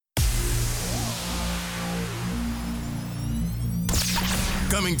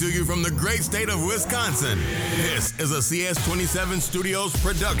Coming to you from the great state of Wisconsin, this is a CS27 Studios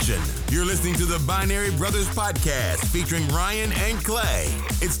production. You're listening to the Binary Brothers Podcast featuring Ryan and Clay.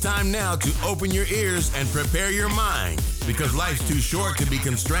 It's time now to open your ears and prepare your mind, because life's too short to be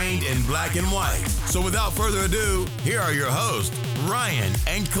constrained in black and white. So without further ado, here are your hosts, Ryan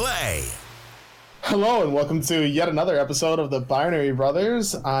and Clay. Hello and welcome to yet another episode of the Binary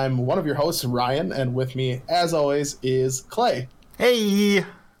Brothers. I'm one of your hosts, Ryan, and with me, as always, is Clay. Hey!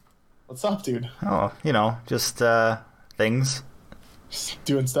 What's up, dude? Oh, just things. Just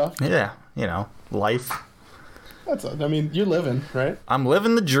doing stuff? Yeah, life. You're living, right? I'm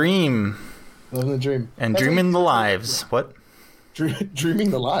living the dream. Living the dream. And dreaming the lives. What? Dreaming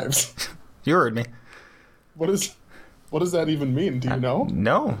the lives? You heard me. What does that even mean? Do you know?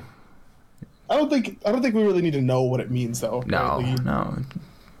 No. I don't think we really need to know what it means, though. No, right? no.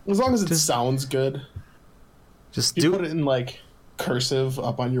 As long as it sounds good. Just you put it in, cursive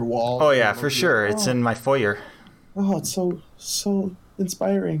up on your wall. Oh, yeah, for sure. It's in my foyer. Oh, it's so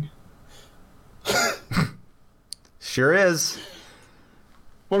inspiring. Sure is.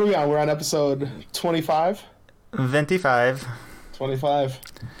 What are we on? We're on episode 25? 25. 25.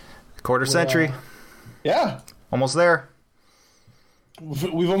 Quarter century. Yeah. Almost there.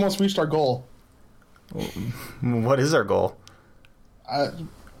 We've almost reached our goal. What is our goal?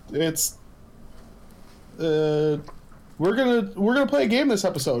 We're gonna play a game this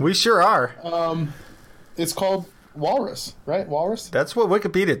episode. We sure are. It's called Walrus, right? Walrus? That's what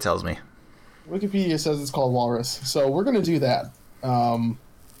Wikipedia tells me. Wikipedia says it's called Walrus, so we're gonna do that. I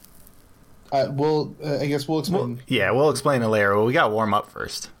guess we'll explain. We'll explain it later. Well, we gotta warm up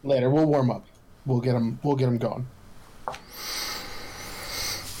first. Later, we'll warm up. We'll get them going.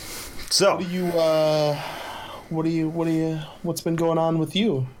 So, what's been going on with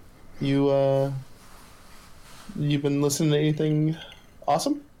you? You've been listening to anything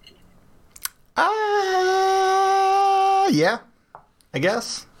awesome? Yeah, I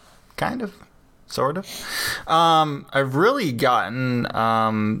guess. Kind of. Sort of. I've really gotten,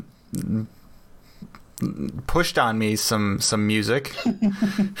 pushed on me some music.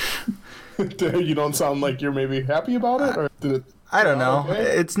 You don't sound like you're maybe happy about it, or did it? I don't know.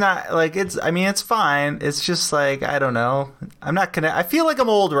 Okay? It's not it's fine. It's just I don't know. I'm not gonna. I feel like I'm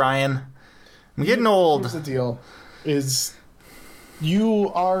old, Ryan. I'm getting old. Here's the deal: is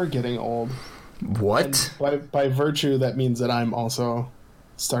you are getting old. What? And by virtue, that means that I'm also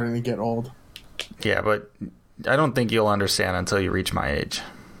starting to get old. Yeah, but I don't think you'll understand until you reach my age.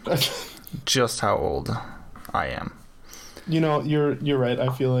 Just how old I am. You're right. I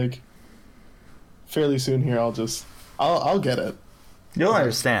feel like fairly soon here, I'll get it. You'll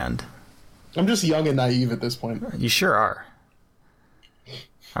understand. I'm just young and naive at this point. You sure are.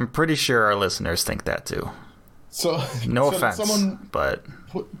 I'm pretty sure our listeners think that too. So no offense, someone but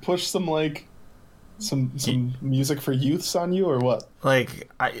push some some music for youths on you, or what? I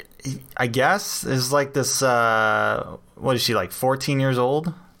guess is this. What is she, 14 years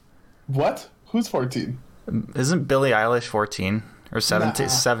old? What? Who's 14? Isn't Billie Eilish 14 or 17? Nah.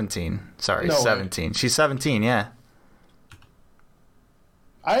 17. Sorry, No 17. Way. She's 17. Yeah.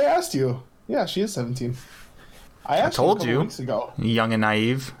 I asked you. Yeah, she is 17. I told you. Weeks ago. Young and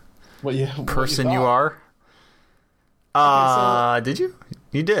naive. What person you are. Did you?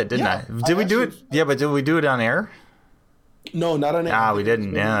 You did, didn't I? Did we do it? Yeah, but did we do it on air? No, not on air. We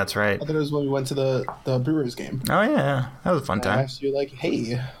didn't. Yeah, that's right. I thought it was when we went to the Brewers game. Oh yeah, that was a fun time. I asked you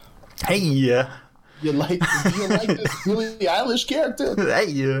hey. Yeah. Do you like this Billie Eilish character?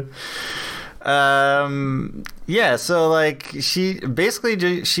 Hey. Yeah, so she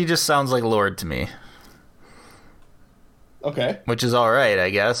just sounds like Lorde to me. Okay. Which is all right, I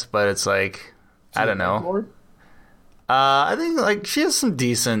guess, but it's I don't know. Lorde? I think she has some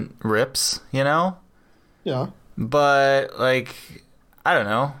decent rips, Yeah. But I don't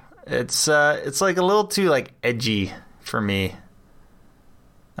know. It's a little too edgy for me.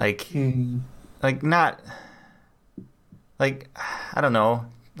 Not I don't know,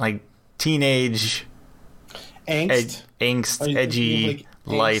 teenage angst, edgy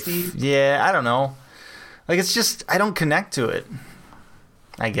life. angsty? Yeah, I don't know. It's just I don't connect to it,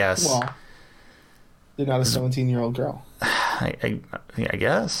 I guess. Well, you're not a 17-year-old girl. I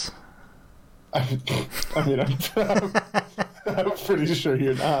guess. I'm pretty sure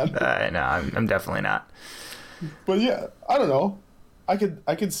you're not. No, I'm definitely not. But yeah, I don't know. I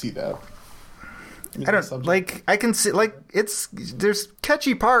could see that. I don't I can see there's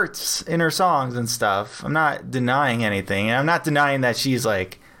catchy parts in her songs and stuff. I'm not denying anything, and I'm not denying that she's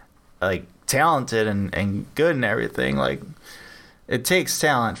talented and good and everything. It takes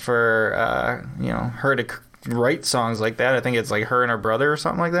talent for her to write songs like that. I think it's like her and her brother or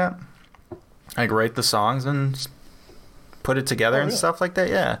something like that. Like write the songs and put it together and stuff like that.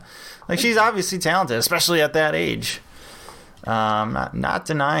 Yeah, like she's obviously talented, especially at that age. Not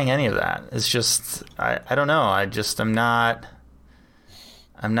denying any of that. It's just I don't know.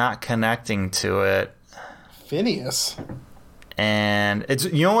 I'm not connecting to it. Phineas. And it's,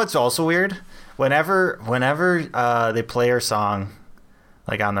 you know what's also weird? Whenever they play her song,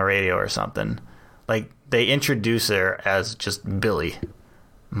 like on the radio or something, like they introduce her as just Billy.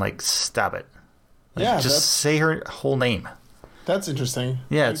 I'm like, stop it. Like, just say her whole name. That's interesting.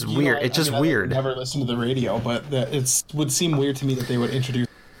 Yeah, it's weird. It's just weird. I've never listened to the radio, but it would seem weird to me that they would introduce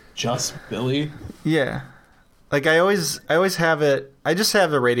just Billy. Yeah. Like I always have it. I just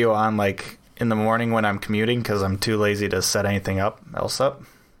have the radio on like in the morning when I'm commuting because I'm too lazy to set anything else up.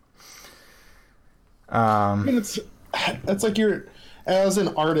 I mean, it's like as an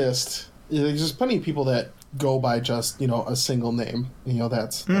artist, there's just plenty of people that go by just a single name.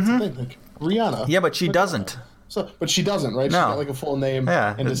 That's the thing. Like Rihanna. Yeah, but she doesn't. But she doesn't, right? She's got like a full name.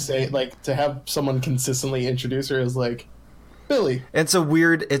 Yeah. And to have someone consistently introduce her as like Billy. It's a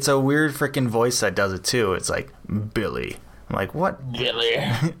weird freaking voice that does it too. It's like Billy. I'm like, what? Billy.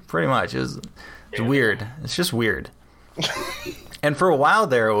 Pretty much. It's weird. It's just weird. And for a while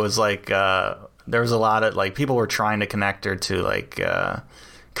there, it was like there was a lot of like people were trying to connect her to like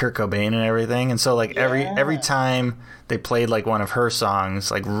Kurt Cobain and everything, and so like every time they played like one of her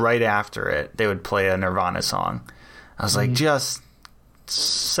songs, like right after it, they would play a Nirvana song. I was like, just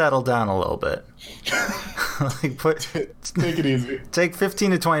settle down a little bit. Like take it easy. Take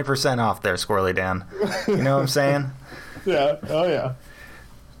 15 to 20% off there, Squirrely Dan. You know what I'm saying? Yeah. Oh yeah.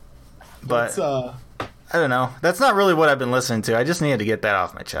 But I don't know. That's not really what I've been listening to. I just needed to get that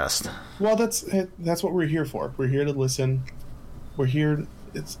off my chest. Well, that's what we're here for. We're here to listen. We're here.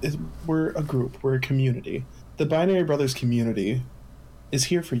 We're a group. We're a community. The Binary Brothers community is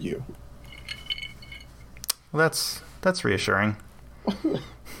here for you. Well, that's reassuring.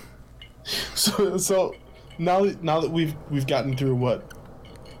 So now that we've gotten through what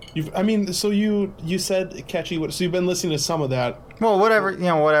you said catchy. So you've been listening to some of that. Well,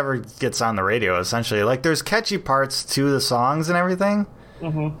 whatever gets on the radio, essentially. Like, there's catchy parts to the songs and everything,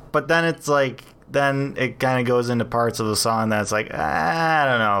 but then it's like, then it kind of goes into parts of the song that's like, I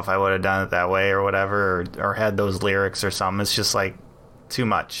don't know if I would have done it that way or whatever, or had those lyrics or something. It's just like too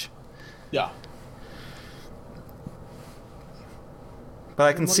much. Yeah. But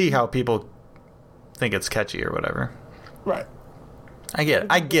I can see how people think it's catchy or whatever. Right. I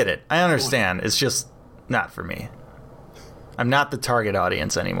get it. I understand. It's just not for me. I'm not the target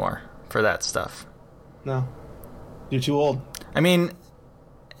audience anymore for that stuff. No. You're too old. I mean,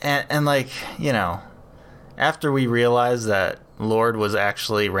 and like, after we realized that Lord was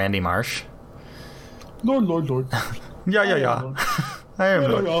actually Randy Marsh. Lord. Yeah. I am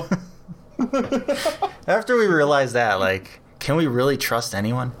Lord. After we realized that, like, can we really trust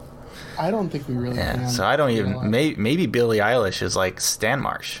anyone? I don't think we really can. So I don't even... Maybe Billie Eilish is like Stan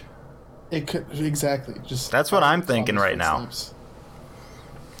Marsh. It could... Exactly. That's what I'm thinking right now.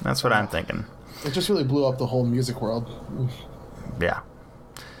 That's what I'm thinking. It just really blew up the whole music world. Yeah.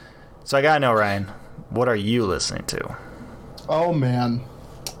 So I gotta know, Ryan, what are you listening to? Oh, man.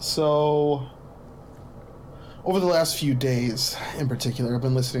 So... over the last few days, in particular, I've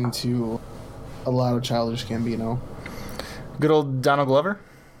been listening to a lot of Childish Gambino. Good old Donald Glover?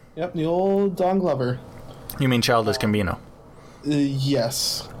 Yep, the old Don Glover. You mean Childish Gambino?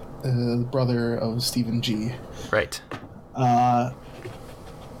 Yes. Brother of Stephen G. Right. Not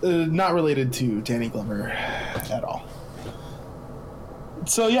related to Danny Glover at all.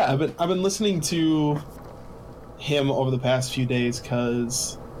 So yeah, I've been listening to him over the past few days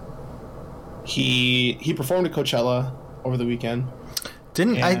because he performed at Coachella over the weekend.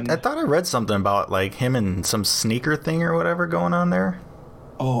 I thought I read something about like him and some sneaker thing or whatever going on there.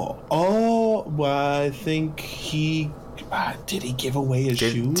 Well, I think did he give away his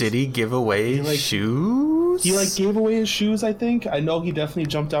shoes? Did he give away his shoes? He gave away his shoes, I think. I know he definitely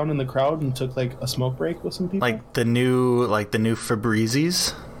jumped down in the crowd and took like a smoke break with some people. Like the new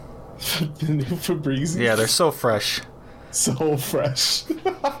Febrezes. The new Febrezes? Yeah, they're so fresh. So fresh.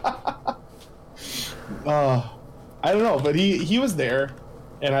 I don't know, but he was there,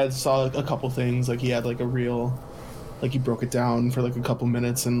 and I saw a couple things. Like, he had like a real, like, he broke it down for like a couple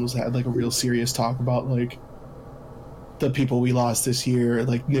minutes and had like a real serious talk about like the people we lost this year,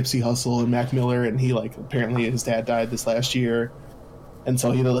 like Nipsey Hussle and Mac Miller, and he like apparently his dad died this last year, and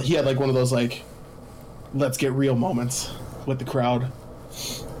so he had like one of those like let's get real moments with the crowd.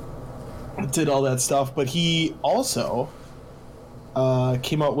 Did all that stuff, but he also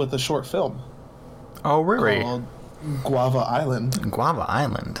came out with a short film. Oh, really? Called Guava Island. Guava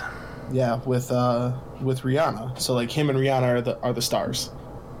Island. Yeah, with Rihanna. So like him and Rihanna are the stars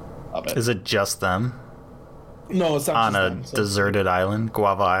of it. Is it just them? No, it's not on just a them. So deserted island,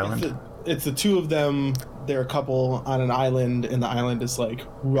 Guava Island. it's the two of them. They're a couple on an island, and the island is like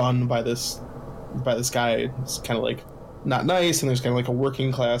run by this guy. It's kind of like not nice, and there's kind of like a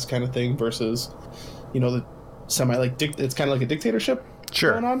working class kind of thing versus, the semi like it's kind of like a dictatorship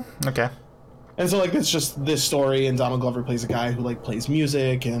going on. Okay. And so like it's just this story, and Donald Glover plays a guy who like plays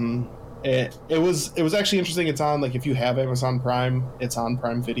music, and it was actually interesting. It's on like if you have Amazon Prime, it's on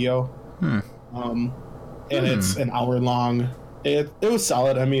Prime Video. And it's an hour long. It was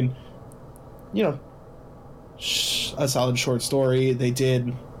solid. I mean, a solid short story. They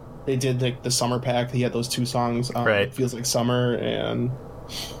did like the summer pack. He had those two songs. Right. It Feels Like Summer and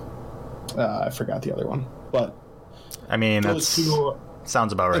I forgot the other one, but I mean that's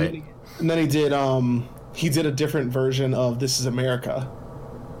sounds about right. And then he did a different version of This Is America.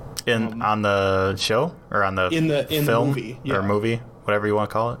 On the show or on the in the film movie, or movie, whatever you want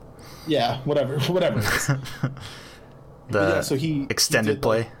to call it. Yeah, whatever it is. So he extended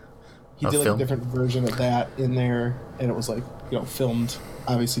play. He did like a different version of that in there, and it was like filmed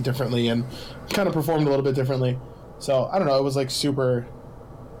obviously differently and kind of performed a little bit differently. So I don't know. It was like super.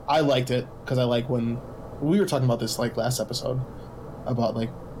 I liked it because I like when we were talking about this like last episode about like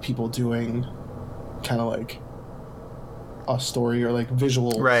people doing kind of like a story or like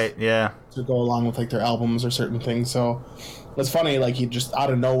visuals, right? Yeah, to go along with like their albums or certain things. So it's funny, like he just out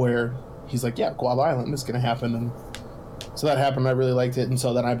of nowhere, he's like, "Yeah, Guava Island is gonna happen," and so that happened. I really liked it, and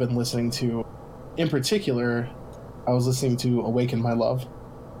so then I've been listening to, in particular, I was listening to "Awaken My Love"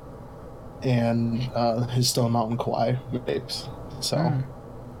 and his Stone Mountain Kauai tapes. So I'm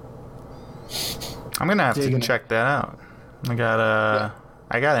gonna have to check that out. I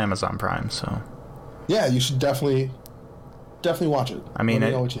got Amazon Prime, so yeah, you should definitely watch it. I mean,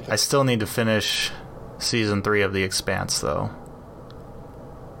 I still need to finish season 3 of The Expanse, though.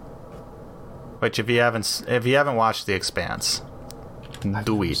 Which, if you haven't watched The Expanse,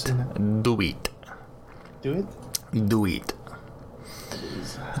 do it.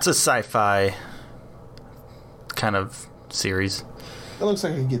 It's a sci-fi kind of series. It looks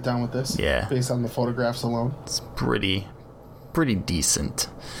like I can get down with this. Yeah, based on the photographs alone, it's pretty decent.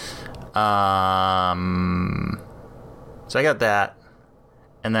 So I got that,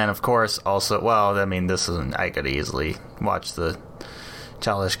 and then of course also, well, I mean, this isn't. I could easily watch the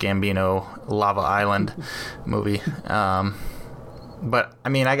Childish Gambino Lava Island movie, but I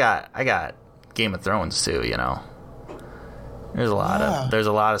mean, I got Game of Thrones too. There's a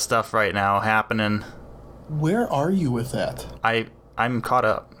lot of stuff right now happening. Where are you with that? I'm caught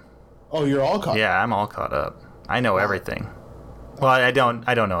up. Oh, you're all caught up? Yeah, I'm all caught up. I know everything. Well, I don't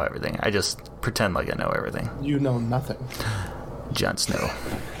know everything. I just pretend like I know everything. You know nothing. Jon Snow.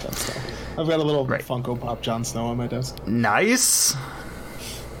 I've got a little Funko Pop Jon Snow on my desk. Nice.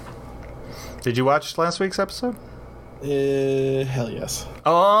 Did you watch last week's episode? Hell yes.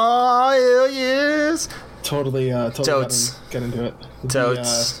 Oh, hell yes. Totally Totes. Get into it.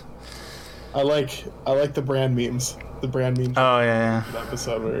 Totes. I like the brand memes. The brand memes. Oh yeah.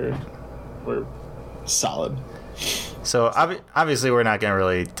 Episode were solid. So obviously we're not going to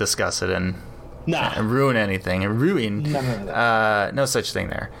really discuss it and ruin anything. No such thing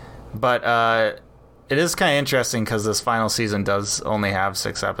there. But it is kind of interesting because this final season does only have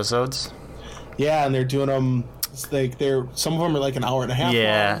 6 episodes. Yeah, and they're doing them. Like some of them are like an hour and a half.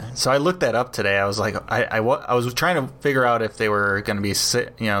 Yeah. long. So I looked that up today. I was like, I was trying to figure out if they were going to be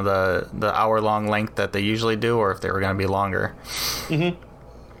the hour long length that they usually do, or if they were going to be longer. Mm-hmm.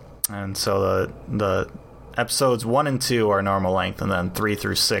 And so the episodes 1 and 2 are normal length, and then 3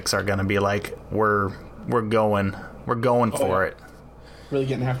 through 6 are going to be like we're going for it. Really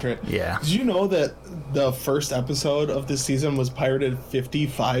getting after it. Yeah. Did you know that the first episode of this season was pirated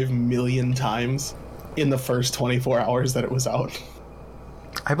 55 million times in the first 24 hours that it was out?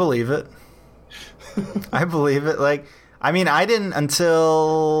 I believe it. I believe it. Like, I mean, I didn't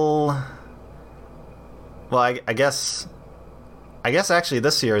until. Well, I guess actually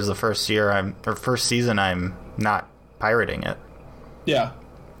this year is the first season I'm not pirating it. Yeah.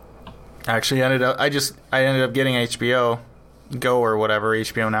 Actually, I ended up getting HBO Go or whatever,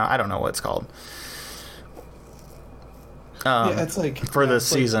 HBO Now. I don't know what it's called. Yeah, it's like for this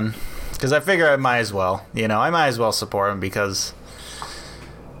season, because I figure I might as well. I might as well support them because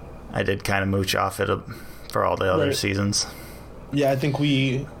I did kind of mooch off it for all the other seasons. Yeah, I think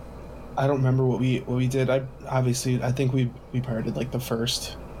I don't remember what we did. I think we pirated like the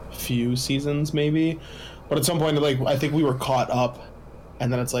first few seasons maybe, but at some point like I think we were caught up,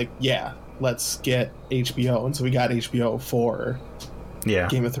 and then it's like let's get HBO, and so we got HBO for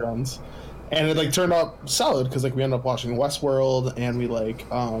Game of Thrones, and it like turned out solid because like we ended up watching Westworld, and we like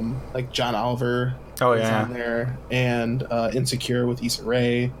John Oliver was on there, and Insecure with Issa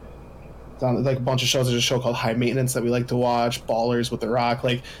Rae. It's on like a bunch of shows. There's a show called High Maintenance that we like to watch. Ballers with The Rock.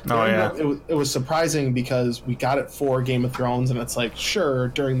 Like, it was surprising because we got it for Game of Thrones, and it's like, sure,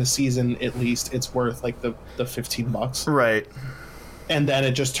 during the season at least it's worth like the $15, right? And then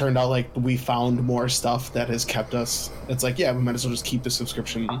it just turned out like we found more stuff that has kept us. It's like, yeah, we might as well just keep the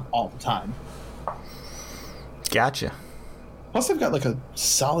subscription all the time. Gotcha. Plus, they've got like a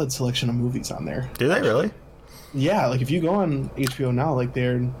solid selection of movies on there. Do they really? Yeah, like if you go on HBO now, like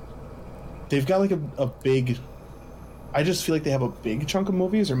they've got like a big. I just feel like they have a big chunk of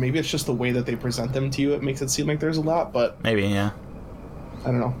movies, or maybe it's just the way that they present them to you. It makes it seem like there's a lot, but maybe, yeah. I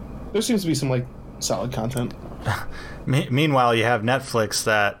don't know. There seems to be some like solid content. Meanwhile, you have Netflix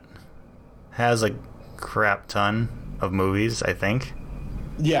that has a crap ton of movies, I think.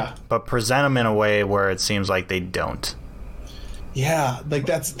 Yeah, but present them in a way where it seems like they don't. Yeah, like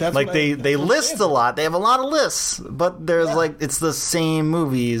that's like they list a lot. They have a lot of lists, but there's like it's the same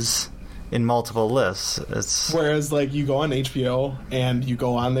movies in multiple lists. It's whereas like you go on HBO and you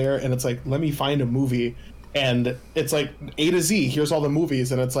go on there and it's like, let me find a movie, and it's like A to Z, here's all the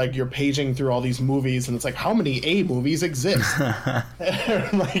movies, and it's like you're paging through all these movies, and it's like, how many A movies exist? Like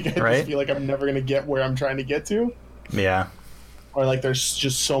I just feel like I'm never gonna get where I'm trying to get to. Yeah. Or like there's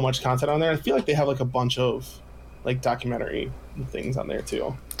just so much content on there. I feel like they have like a bunch of like documentary things on there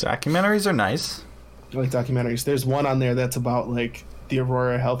too. Documentaries are nice. I like documentaries. There's one on there that's about like the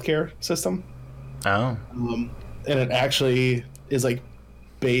Aurora healthcare system. Oh. And it actually is like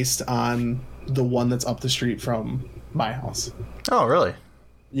based on the one that's up the street from my house. Oh, really?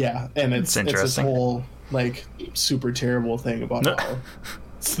 Yeah, and it's this whole like super terrible thing about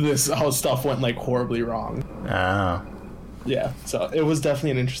how stuff went like horribly wrong. Oh. Yeah, so it was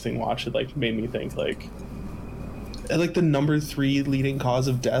definitely an interesting watch. It like made me think like the number 3 leading cause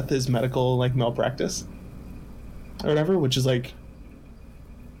of death is medical like malpractice or whatever, which is like,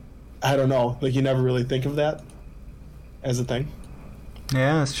 I don't know, like you never really think of that as a thing.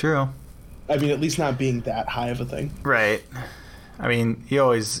 Yeah, that's true. I mean, at least not being that high of a thing. Right. I mean, you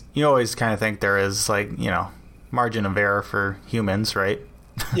always kind of think there is like, you know, margin of error for humans, right?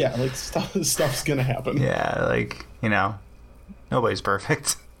 Yeah, like stuff's gonna happen. Yeah, like, you know, nobody's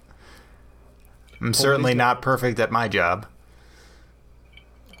perfect. I'm certainly not perfect at my job.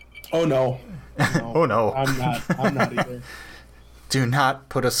 Oh no. Oh no. I'm not either. Do not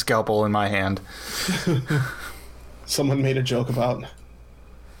put a scalpel in my hand. Someone made a joke about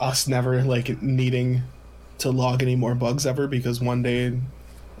us never like needing to log any more bugs ever, because one day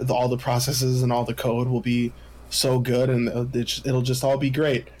all the processes and all the code will be so good and it'll just all be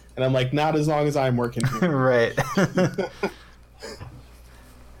great. And I'm like, not as long as I'm working here. Right.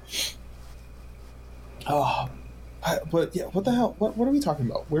 Oh, but yeah, what the hell? What are we talking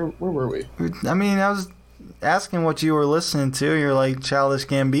about? Where were we? I mean, I was asking what you were listening to. You're like Childish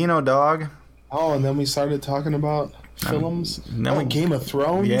Gambino, dog. Oh, and then we started talking about films. Game of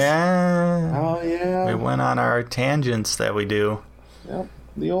Thrones. Yeah. Oh yeah. We went on our tangents that we do. Yep.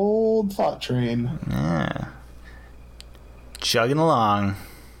 The old thought train. Yeah. Chugging along.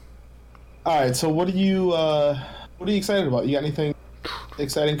 All right. So what are you excited about? You got anything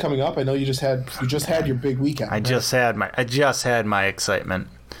exciting coming up? I know you just had your big weekend. I just had my excitement.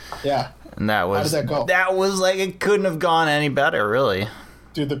 Yeah. And that was, how did that go? That was like, it couldn't have gone any better, really.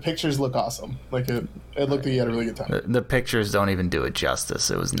 Dude, the pictures look awesome. Like it looked like you had a really good time. The pictures don't even do it justice.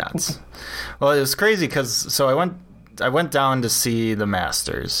 It was nuts. Well, it was crazy because I went down to see the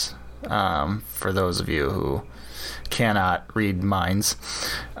Masters. For those of you who cannot read minds,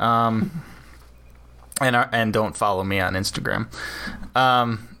 and don't follow me on Instagram.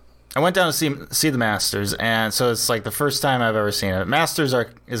 I went down to see the Masters, and so it's like the first time I've ever seen it. Masters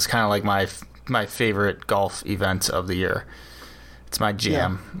is kind of like my favorite golf event of the year. It's my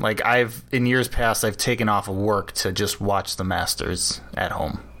jam. Yeah. Like in years past, I've taken off of work to just watch the Masters at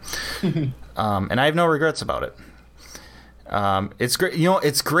home, and I have no regrets about it. It's great. You know,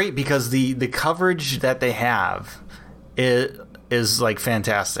 it's great because the coverage that they have is like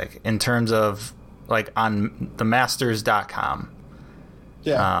fantastic in terms of like on themasters.com.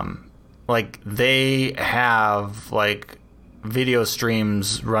 Yeah. Like they have like video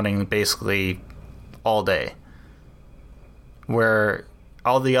streams running basically all day, where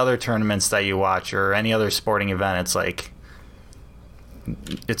all the other tournaments that you watch or any other sporting event,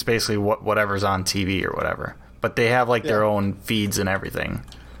 it's basically whatever's on TV or whatever. But they have like their own feeds and everything.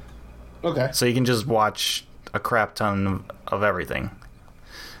 Okay. So you can just watch a crap ton of everything.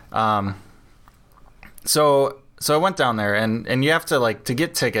 So I went down there, and you have to, like, to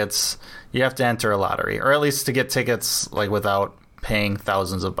get tickets, you have to enter a lottery, or at least to get tickets, like, without paying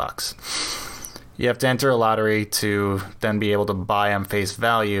thousands of bucks. You have to enter a lottery to then be able to buy on face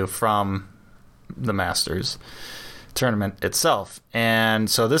value from the Masters tournament itself. And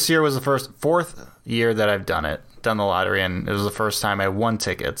so this year was the fourth year that I've done the lottery, and it was the first time I won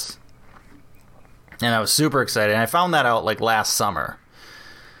tickets. And I was super excited, and I found that out, like, last summer.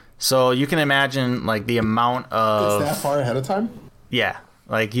 So you can imagine, like, the amount of... It's that far ahead of time? Yeah.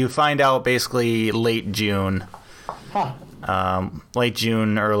 Like, you find out basically late June. Huh. Late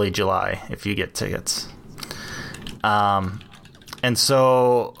June, early July, if you get tickets. And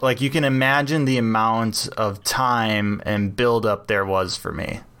so, like, you can imagine the amount of time and build-up there was for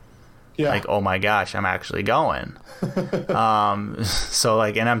me. Yeah. Like, oh my gosh, I'm actually going. So,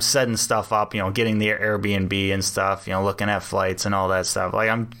 like, and I'm setting stuff up, getting the Airbnb and stuff, looking at flights and all that stuff. Like,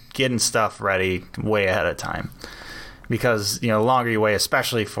 I'm getting stuff ready way ahead of time. Because, the longer you wait,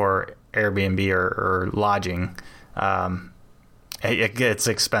 especially for Airbnb or lodging, it gets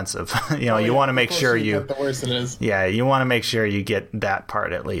expensive. You want to make sure you... The worse it is. Yeah, you want to make sure you get that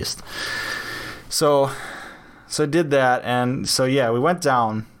part at least. So did that, and so, yeah, we went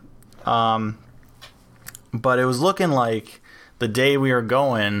down. But it was looking like the day we were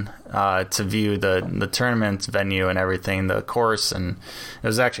going to view the tournament venue and everything, the course, and it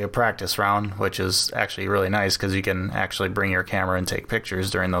was actually a practice round, which is actually really nice because you can actually bring your camera and take pictures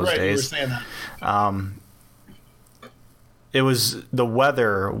during those days. You were saying that. The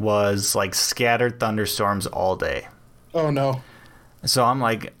weather was like scattered thunderstorms all day. Oh no. So I'm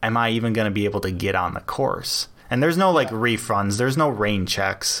like, am I even going to be able to get on the course? And there's no refunds. There's no rain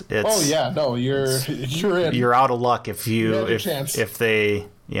checks. You're in. You're out of luck if they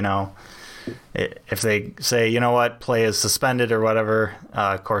if they say, you know what, play is suspended or whatever,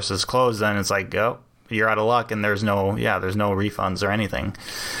 course is closed, then it's like, oh, you're out of luck, and there's no refunds or anything.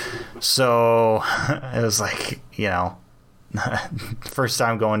 So it was like, first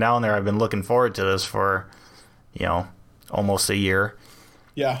time going down there. I've been looking forward to this for, almost a year.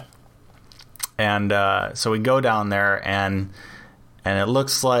 Yeah. And so we go down there, and it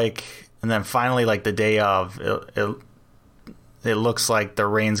looks like, and then finally, like the day of, it looks like the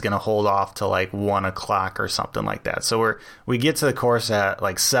rain's gonna hold off till like 1 o'clock or something like that. So we get to the course at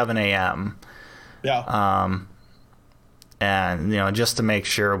like 7 a.m. Yeah. And just to make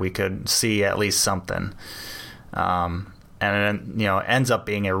sure we could see at least something. And then ends up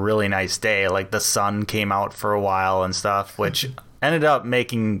being a really nice day. Like the sun came out for a while and stuff, which ended up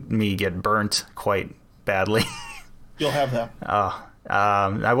making me get burnt quite badly. You'll have that.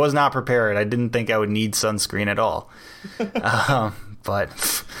 I was not prepared. I didn't think I would need sunscreen at all.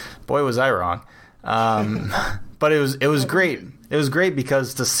 But boy, was I wrong. But it was great. It was great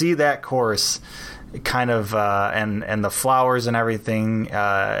because to see that course kind of and the flowers and everything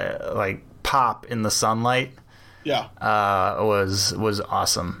like pop in the sunlight. Yeah. Was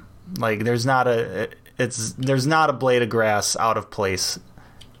awesome. Like there's not a blade of grass out of place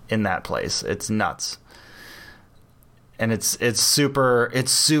in that place. It's nuts. And it's super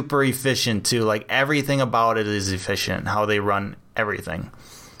efficient too. Like everything about it is efficient. How they run everything,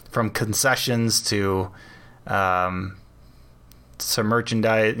 from concessions to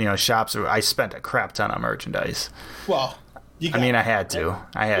merchandise. Shops. I spent a crap ton on merchandise. Well, I had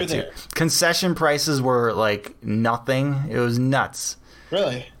to. Concession prices were like nothing. It was nuts.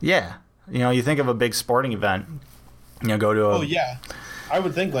 Really? Yeah. You think of a big sporting event. Go to a. Oh yeah. I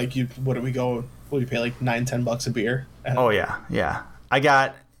would think like you. What do we go? Will you pay like $9-10 a beer? Oh yeah.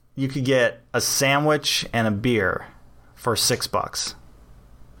 You could get a sandwich and a beer for $6.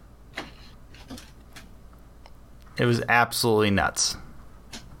 It was absolutely nuts.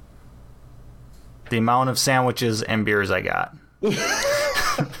 The amount of sandwiches and beers I got.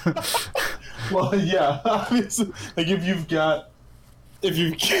 Well, yeah, obviously. Like if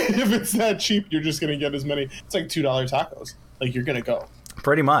it's that cheap, you're just gonna get as many. It's like $2 tacos. Like you're gonna go.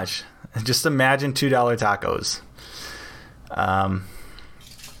 Pretty much. Just imagine $2 tacos.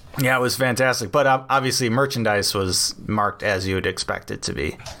 Yeah, it was fantastic. But obviously, merchandise was marked as you would expect it to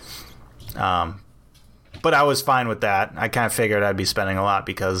be. But I was fine with that. I kind of figured I'd be spending a lot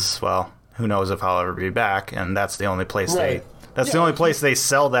because, well, who knows if I'll ever be back, and that's the only place the only place they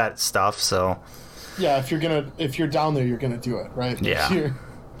sell that stuff. So yeah, if you're down there, you're gonna do it, right? Yeah.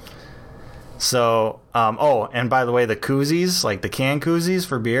 So and by the way, the koozies, like the can koozies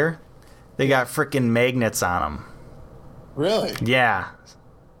for beer, they got freaking magnets on them. Really? Yeah.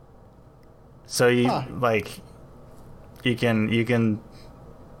 So you can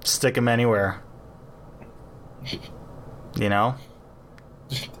stick them anywhere.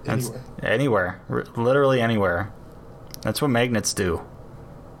 Anywhere. Literally anywhere. That's what magnets do.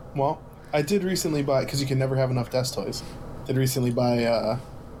 Well, I did recently buy, because you can never have enough desk toys. Did recently buy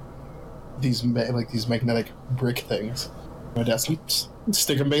these magnetic brick things. My desk, you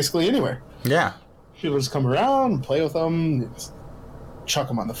stick them basically anywhere. Yeah. People just come around, play with them, chuck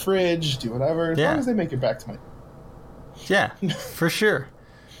them on the fridge, do whatever. As long as they make it back to my. Yeah, for sure.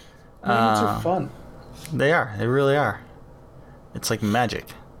 Magnets are fun. They are. They really are. It's like magic.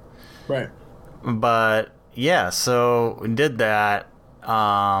 Right. But yeah, so we did that.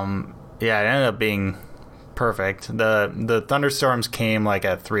 It ended up being perfect. The thunderstorms came like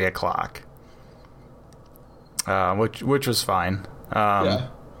at 3:00, which was fine. Yeah.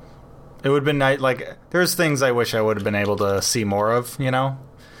 It would have been nice. Like, there's things I wish I would have been able to see more of,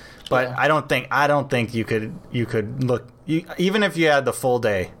 But yeah. I don't think you could look. Even if you had the full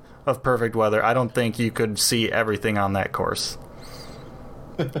day of perfect weather, I don't think you could see everything on that course.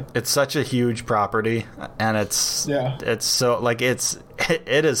 It's such a huge property, and it's so like it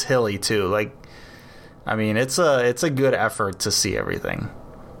is hilly too. Like, I mean, it's a good effort to see everything.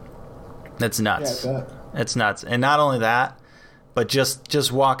 It's nuts. Yeah, I bet. It's nuts, and not only that, but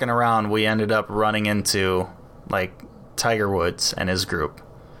just walking around, we ended up running into like Tiger Woods and his group.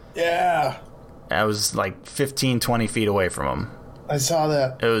 Yeah. I was like 15, 20 feet away from him. I saw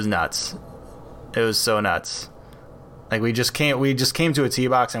that. It was nuts. It was so nuts. Like, we just came to a tee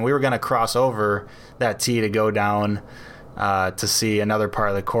box, and we were going to cross over that tee to go down to see another part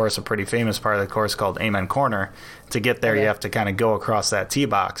of the course, a pretty famous part of the course called Amen Corner. To get there, you have to kind of go across that tee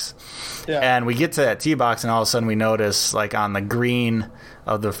box. Yeah. And we get to that tee box, and all of a sudden we notice, like, on the green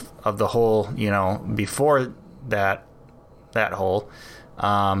of the hole, before that hole,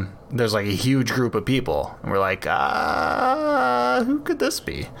 there's like a huge group of people, and we're like, who could this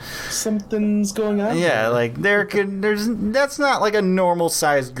be? Something's going on. Yeah, like that's not like a normal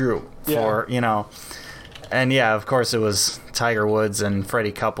sized group for and yeah, of course it was Tiger Woods and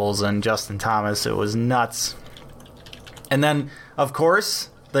Freddie Couples and Justin Thomas. It was nuts. And then, of course,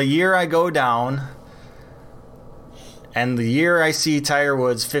 the year I go down and the year I see Tiger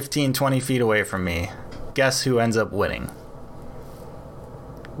Woods 15, 20 feet away from me, guess who ends up winning?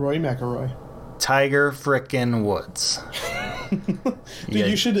 Roy McIlroy. Tiger frickin' Woods. Dude,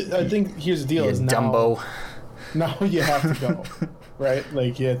 you should. I think here's the deal: is Dumbo. Now you have to go, right?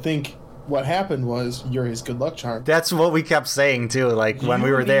 Like, I think what happened was you're his good luck charm. That's what we kept saying too. Like, when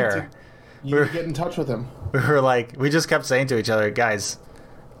we were there, you need to get in touch with him. We were like, we just kept saying to each other, guys,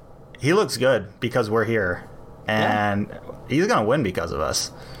 he looks good because we're here, and he's gonna win because of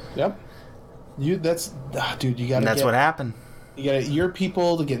us. Yep. Dude, you gotta. And that's what happened. You gotta your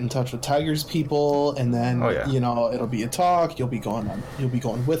people to get in touch with Tiger's people, and then it'll be a talk. You'll be going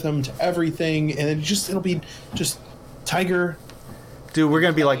with him to everything, and it'll be just Tiger. Dude, we're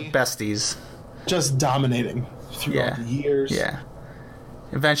gonna be like besties, just dominating throughout the years. Yeah.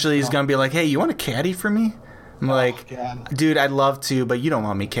 Eventually, he's gonna be like, "Hey, you want a caddy for me?" I'm like, God. "Dude, I'd love to, but you don't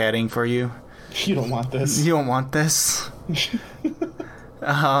want me caddying for you. You don't want this. You don't want this."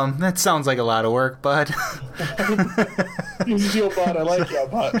 That sounds like a lot of work, bud. You feel bud. I like you,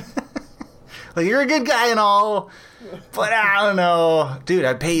 bud. Like, you're a good guy and all, but I don't know. Dude,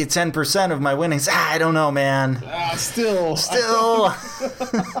 I'd pay you 10% of my winnings. I don't know, man. Still. Don't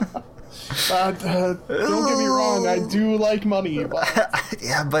get me wrong. I do like money. But...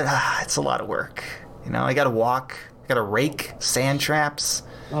 yeah, but it's a lot of work. I gotta walk. I gotta rake sand traps.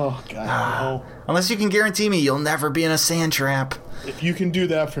 Oh, God. Unless you can guarantee me you'll never be in a sand trap. If you can do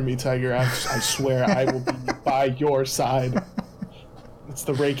that for me, Tiger, I swear I will be by your side. It's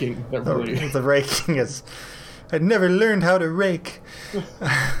the raking that really... The raking is... I'd never learned how to rake.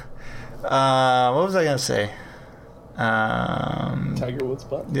 What was I going to say? Tiger Woods'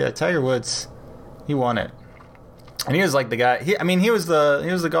 butt? Yeah, Tiger Woods. He won it. And he was like the guy... He was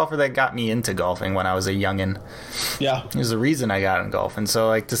the golfer that got me into golfing when I was a youngin'. Yeah. He was the reason I got in golf. And so,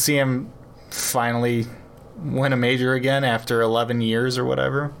 like, to see him finally win a major again after 11 years or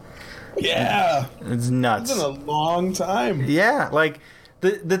whatever. Yeah. It's nuts. It's been a long time. Yeah. Like,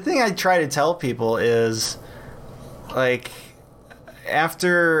 the thing I try to tell people is, like,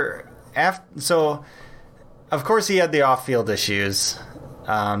 so, of course he had the off-field issues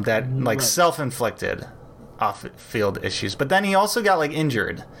that, like, self-inflicted off-field issues. But then he also got, like,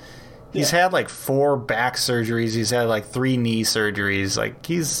 injured. He's had like 4 back surgeries. He's had like 3 knee surgeries. Like,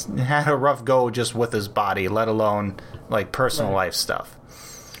 he's had a rough go just with his body, let alone like personal life stuff.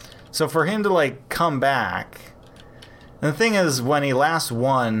 So for him to like come back, and the thing is, when he last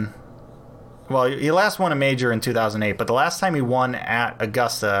won, he last won a major in 2008, but the last time he won at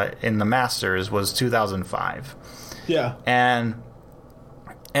Augusta in the Masters was 2005. Yeah. And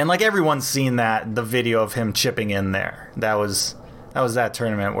And like everyone's seen the video of him chipping in there. That was that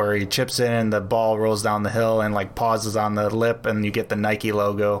tournament where he chips in and the ball rolls down the hill and like pauses on the lip and you get the Nike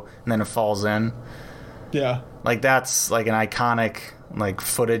logo and then it falls in. Yeah. Like that's like an iconic like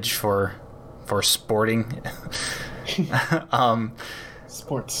footage for sporting.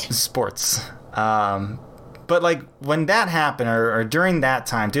 Sports. But like when that happened or during that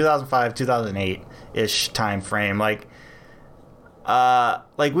time, 2005, 2008-ish time frame, like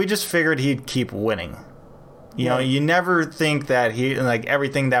we just figured he'd keep winning. You know, you never think that he, like,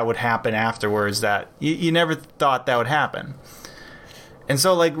 everything that would happen afterwards, that you never thought that would happen. And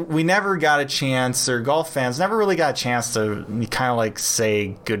so, like, we never got a chance, or golf fans never really got a chance to kind of, like,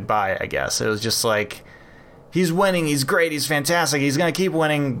 say goodbye, I guess. It was just like, he's winning, he's great, he's fantastic, he's going to keep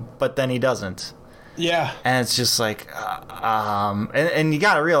winning, but then he doesn't. Yeah. And it's just like, and you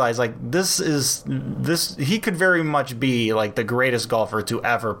got to realize, like, he could very much be, like, the greatest golfer to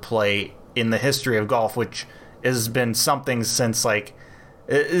ever play in the history of golf, which has been something since, like,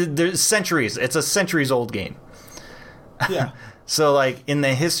 there's centuries. It's a centuries old game. Yeah. So, like, in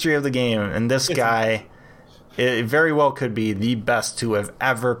the history of the game, and this guy, it very well could be the best to have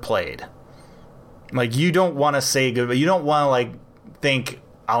ever played. Like, you don't want to say goodbye. You don't want to, like, think,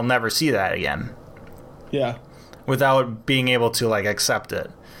 I'll never see that again. Yeah. Without being able to, like, accept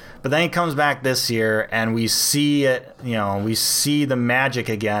it. But then he comes back this year, and we see it, you know, we see the magic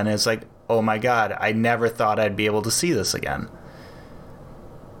again. It's like, oh my God, I never thought I'd be able to see this again.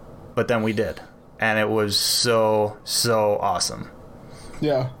 But then we did. And it was so awesome.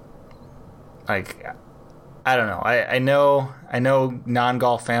 Yeah. Like, I don't know. I know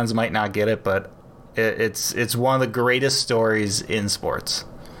non-golf fans might not get it, but it's one of the greatest stories in sports.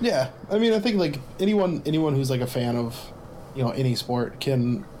 Yeah. I mean, I think, like, anyone who's, like, a fan of, you know, any sport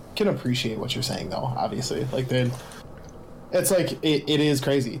can appreciate what you're saying, though, obviously. Like, it's like, it is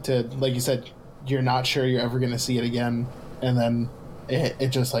crazy to, like you said, you're not sure you're ever going to see it again, and then it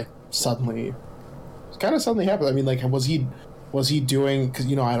just, like, suddenly happened. I mean, like, was he doing, because,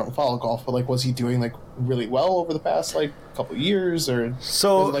 you know, I don't follow golf, but, like, was he doing, like, really well over the past, like, couple years, or was it,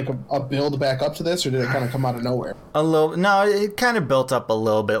 like, a build back up to this, or did it kind of come out of nowhere? No, it kind of built up a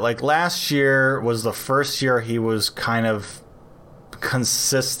little bit. Like, last year was the first year he was kind of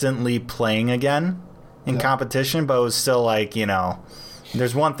consistently playing again in competition, but it was still like, you know,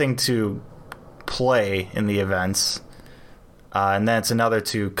 there's one thing to play in the events, and then it's another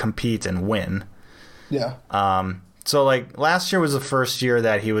to compete and win. Yeah. So, like, last year was the first year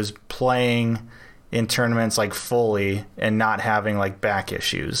that he was playing in tournaments, like, fully and not having, like, back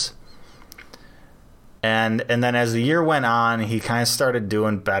issues. And then as the year went on, he kind of started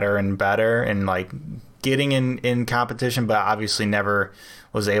doing better and better and, like, getting in competition, but obviously never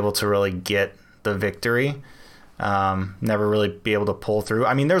was able to really get the victory. Never really be able to pull through.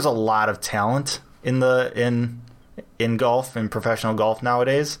 I mean, there's a lot of talent in golf, in professional golf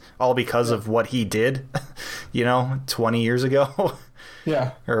nowadays, all because of what he did, you know, 20 years ago.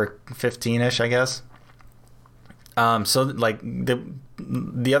 Yeah. Or 15-ish, I guess. So, like,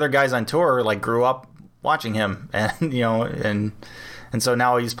 the other guys on tour, like, grew up watching him, and, you know, and so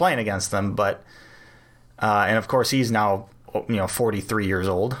now he's playing against them, but and of course he's now, you know, 43 years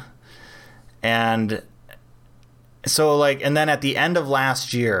old. And so, like, and then at the end of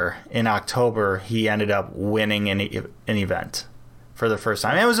last year in October, he ended up winning an event for the first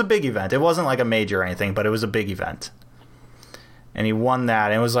time. And it was a big event. It wasn't like a major or anything, but it was a big event. And he won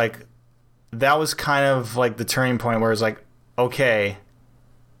that. And it was like, that was kind of like the turning point where it's like, okay,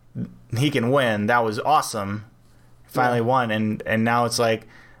 he can win. That was awesome. Finally won. And now it's like,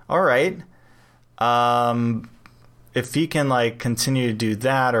 all right, if he can, like, continue to do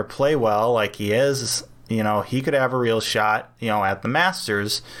that or play well like he is, you know, he could have a real shot, you know, at the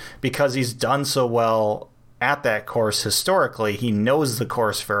Masters, because he's done so well at that course historically. He knows the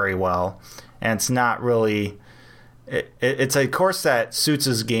course very well, and it's not really it's a course that suits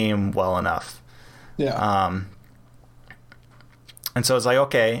his game well enough. Yeah. And so it's like,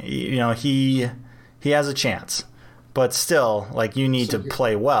 okay, you know, he has a chance, but still, like, you need to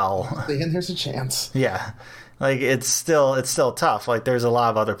play well. And there's a chance. Yeah. Like, it's still tough. Like, there's a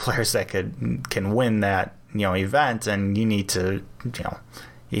lot of other players that can win that, you know, event, and you need to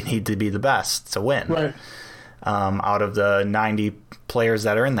be the best to win. Right. Out of the 90 players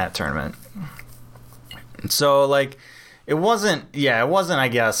that are in that tournament. So, like, it wasn't, I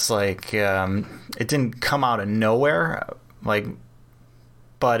guess, like, it didn't come out of nowhere, like,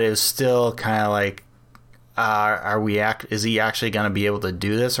 but it was still kind of like, is he actually going to be able to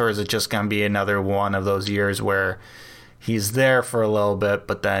do this, or is it just going to be another one of those years where he's there for a little bit,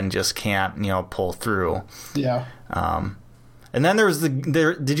 but then just can't, you know, pull through? Yeah. And then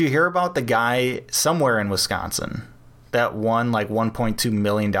did you hear about the guy somewhere in Wisconsin that won like $1.2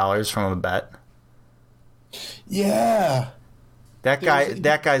 million from a bet? Yeah. That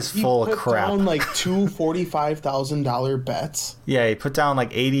guy's full of crap. He put down like two $45,000 bets. Yeah, he put down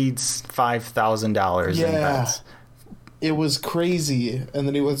like $85,000 in bets. It was crazy. And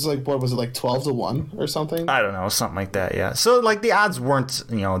then he was like, what was it, like 12-1 or something? I don't know, something like that, yeah. So like the odds weren't,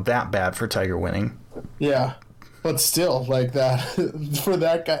 that bad for Tiger winning. Yeah. But still, like that, for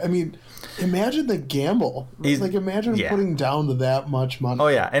that guy, I mean, imagine the gamble. Imagine putting down that much money. Oh,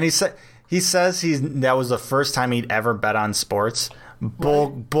 yeah. And he says that was the first time he'd ever bet on sports.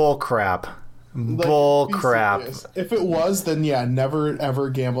 Bull crap. Bull crap. If it was, then never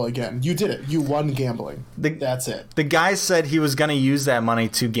ever gamble again. You did it. You won gambling. That's it. The guy said he was going to use that money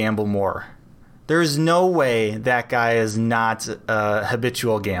to gamble more. There's no way that guy is not a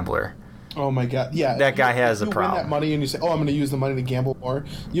habitual gambler. Oh my God! Yeah, that guy has a problem. You win that money and you say, "Oh, I'm going to use the money to gamble more."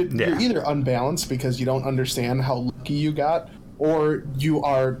 You're either unbalanced because you don't understand how lucky you got, or you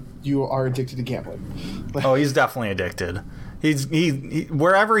are addicted to gambling. Oh, he's definitely addicted. He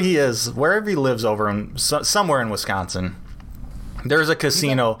wherever he lives over in somewhere in Wisconsin. There's a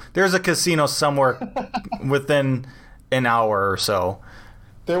casino. There's a casino somewhere within an hour or so.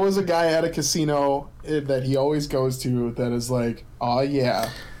 There was a guy at a casino that he always goes to that is like, "Oh yeah.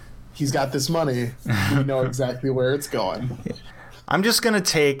 He's got this money. We know exactly where it's going." I'm just going to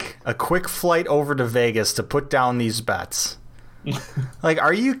take a quick flight over to Vegas to put down these bets. Like,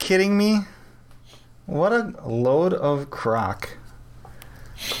 are you kidding me? What a load of crock.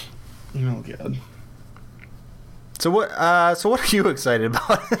 Oh, God. So what are you excited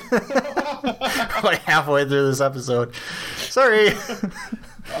about? Like halfway through this episode. Sorry.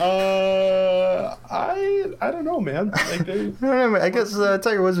 I don't know, man. Like I guess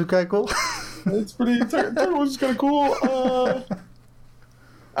Tiger Woods was kind of cool. It's pretty. Tiger Woods is kind of cool.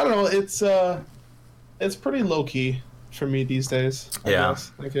 I don't know. It's pretty low key for me these days. I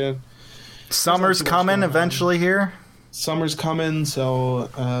guess. Like, summer's coming eventually here. Summer's coming, so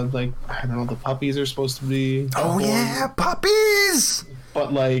I don't know. The puppies are supposed to be. Oh born. Yeah, puppies!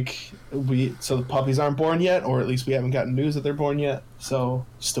 But so the puppies aren't born yet, or at least we haven't gotten news that they're born yet. So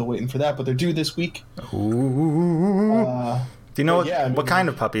still waiting for that, but they're due this week. Ooh. Do you know what kind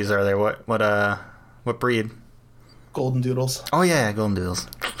of puppies are they? What breed? Golden Doodles. Oh yeah, Golden Doodles.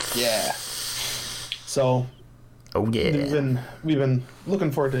 Yeah. So. Oh yeah. We've been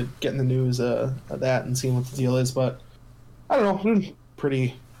looking forward to getting the news of that and seeing what the deal is, but I don't know.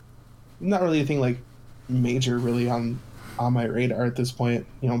 Not really anything like major really on my radar at this point.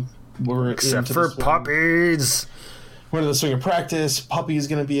 We're except for puppies. We're in the swing of practice. Puppy's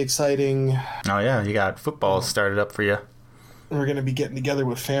going to be exciting. Oh yeah, you got football started up for you. We're going to be getting together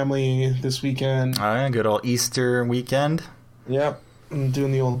with family this weekend. Oh yeah, good old Easter weekend. Yep, and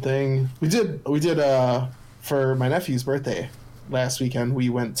doing the old thing. We did for my nephew's birthday last weekend. We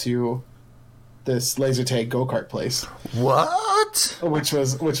went to this laser tag go-kart place. What? Which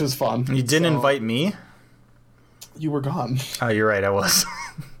was fun. You didn't invite me? You were gone. Oh, you're right, I was.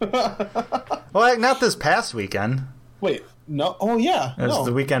 Well, not this past weekend. Wait, no? Oh, yeah. It was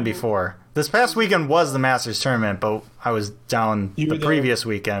the weekend before. This past weekend was the Masters tournament, but I was down the previous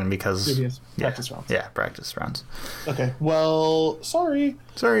weekend because... Practice rounds. Yeah, practice rounds. Okay, well, sorry.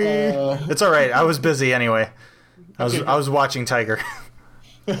 It's all right. I was busy anyway. I was watching Tiger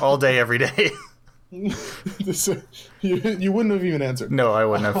all day, every day. You wouldn't have even answered. No, I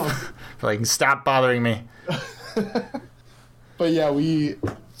wouldn't have. Stop bothering me. But yeah, we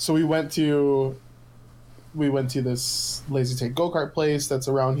went to this laser tag go-kart place that's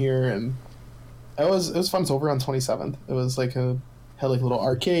around here, and it was fun. It's over on 27th. It was had a little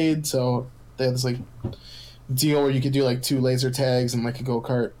arcade, so they had this deal where you could do 2 laser tags and a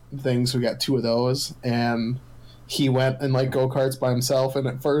go-kart thing. So we got 2 of those, and he went in go-karts by himself, and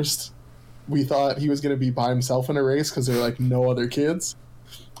at first we thought he was going to be by himself in a race because there were no other kids.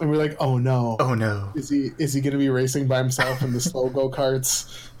 And we're like, oh no. Is he going to be racing by himself in the slow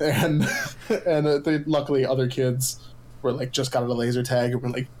go-karts? And luckily other kids were just got out of laser tag and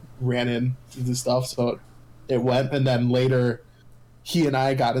were ran in to the stuff. So it went, and then later he and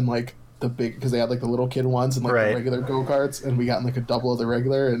I got in the big, because they had the little kid ones and the regular go-karts, and we got in a double of the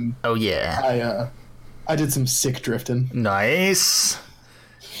regular. And oh yeah. I did some sick drifting. Nice.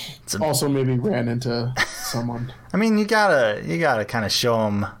 Also maybe ran into someone. I mean, you gotta kind of show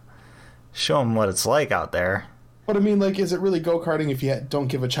them what it's like out there. But I mean, is it really go-karting if you don't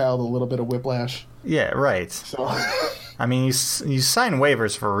give a child a little bit of whiplash? Yeah, right. So, I mean, you sign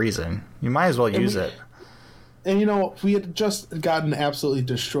waivers for a reason. You might as well use it. And we had just gotten absolutely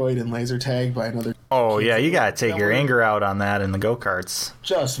destroyed in laser tag by another. Oh yeah, you gotta take your anger out on that in the go-karts.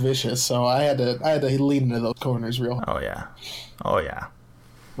 Just vicious. So I had to lean into those corners real hard. Oh yeah.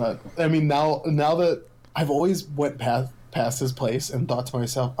 But I mean, now that I've always went past his place and thought to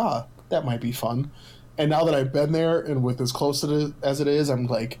myself, that might be fun. And now that I've been there and with as close to it as it is, I'm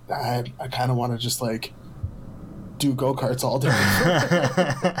like, I kind of want to just like do go-karts all day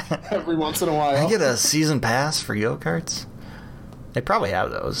every once in a while. I get a season pass for go-karts. They probably have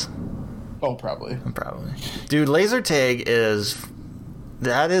those. Oh, probably. Dude, laser tag is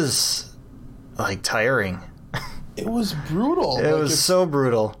like tiring. It was brutal. It was so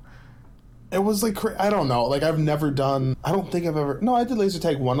brutal. It was like, I don't know. Like, I've never done, I don't think I've ever, no, I did laser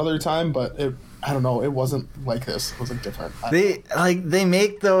tag one other time, but I don't know. It wasn't like this. It was like different. They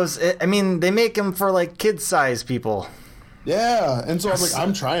make those. I mean, they make them for like kid-sized people. Yeah, and so I was like,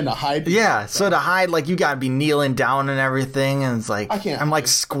 I'm trying to hide. Yeah, so to hide, like you gotta be kneeling down and everything, and it's like I'm like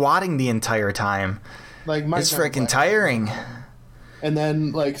squatting the entire time. Like it's freaking tiring. And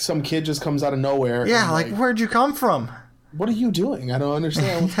then like some kid just comes out of nowhere. Yeah, like where'd you come from? What are you doing? I don't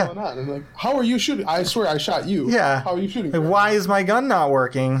understand what's going on. And like, how are you shooting? I swear I shot you. Yeah. How are you shooting? Like, why is my gun not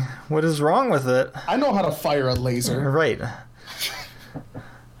working? What is wrong with it? I know how to fire a laser. Right.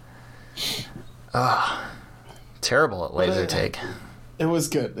 Terrible at laser tag. It was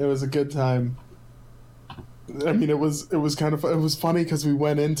good. It was a good time. I mean, it was kind of, it was funny because we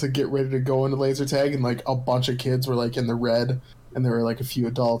went in to get ready to go into laser tag and like a bunch of kids were like in the red and there were like a few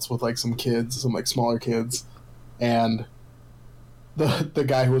adults with like some kids, some like smaller kids. And the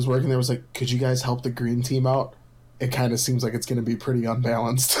guy who was working there was like, could you guys help the green team out? It kind of seems like it's going to be pretty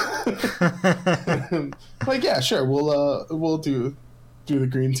unbalanced. Like, yeah, sure. We'll do the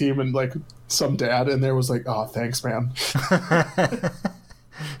green team. And like some dad in there was like, oh, thanks, man.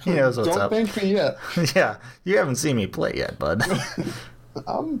 He knows what's up. Don't thank me yet. Yeah. You haven't seen me play yet, bud.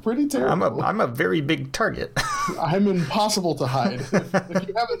 I'm pretty terrible. I'm a very big target. I'm impossible to hide. If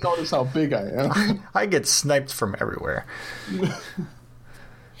you haven't noticed how big I am. I get sniped from everywhere.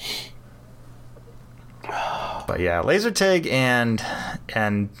 But yeah, laser tag and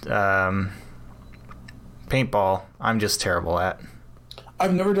paintball, I'm just terrible at.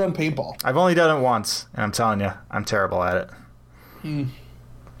 I've never done paintball. I've only done it once, and I'm telling you, I'm terrible at it. I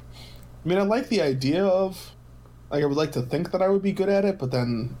mean, I like the idea of, like, I would like to think that I would be good at it, but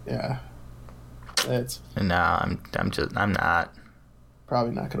then, yeah, it's no, I'm not.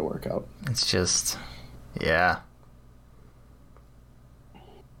 Probably not going to work out. It's just, yeah.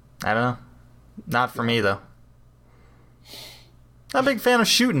 I don't know. Not for me, though. Not a big fan of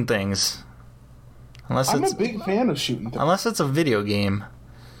shooting things. I'm a big fan of shooting things. Unless it's a video game.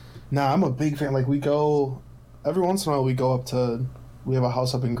 Nah, I'm a big fan. Like, we go, every once in a while we go up to, we have a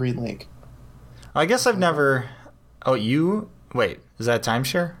house up in Green Lake. I guess I've never, wait, is that a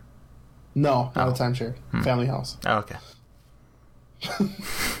timeshare? No, not a timeshare. Family house. Oh, okay.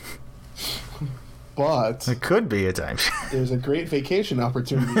 But it could be a timeshare. There's a great vacation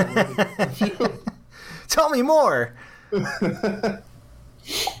opportunity. Tell me more. But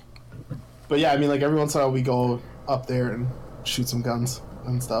yeah, I mean, like every once in a while we go up there and shoot some guns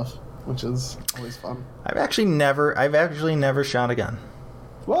and stuff, which is always fun. I've actually never shot a gun.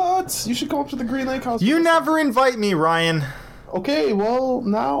 What? You should come up to the Green Lake house. You never invite me, Ryan. Okay, well,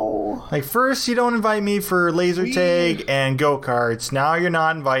 now... Like, first you don't invite me for laser tag and go-karts. Now you're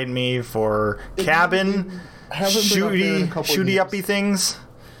not inviting me for cabin, shooty-uppy things.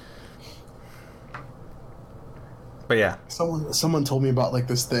 But yeah. Someone told me about, like,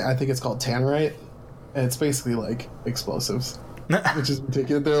 this thing. I think it's called tannerite. And it's basically, like, explosives. Which is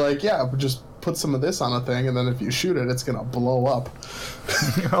ridiculous. They're like, yeah, just put some of this on a thing, and then if you shoot it, it's going to blow up.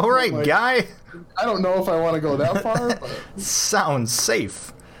 All right, like, guy. I don't know if I want to go that far, but... Sounds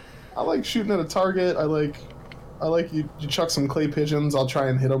safe. I like shooting at a target. I like you chuck some clay pigeons. I'll try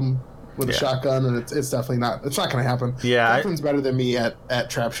and hit them with a shotgun, and it's definitely not... It's not going to happen. Yeah. Catherine's better than me at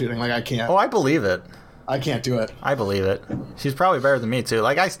trap shooting. Like, I can't. Oh, I believe it. I can't do it. I believe it. She's probably better than me, too.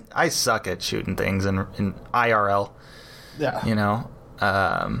 Like, I suck at shooting things in IRL. Yeah. You know?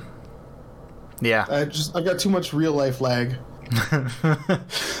 Yeah. I got too much real life lag.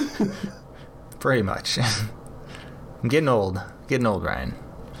 Pretty much. I'm getting old. Getting old, Ryan.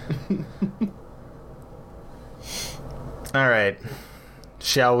 All right.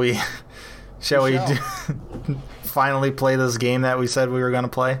 Shall we finally play this game that we said we were going to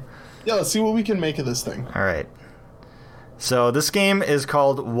play? Yeah, let's see what we can make of this thing. All right. So this game is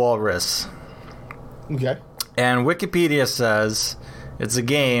called Walrus. Okay. And Wikipedia says it's a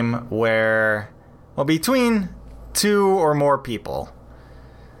game where, well, between 2 or more people,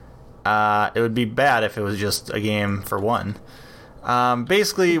 It would be bad if it was just a game for one.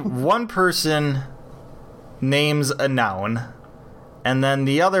 Basically, one person names a noun, and then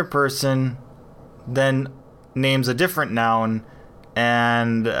the other person then names a different noun,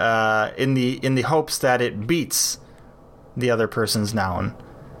 and in the hopes that it beats the other person's noun.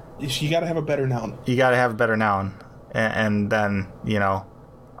 You got to have a better noun. You got to have a better noun, and then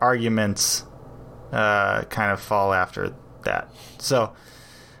arguments kind of fall after that. So.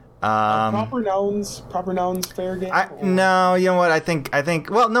 Proper nouns, fair game? No, you know what? I think.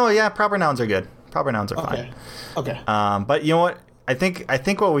 Well, no, yeah, proper nouns are good. Proper nouns are fine. Okay. But you know what? I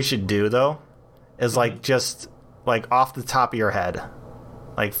think what we should do though is just off the top of your head,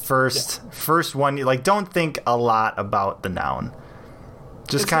 first one. Don't think a lot about the noun.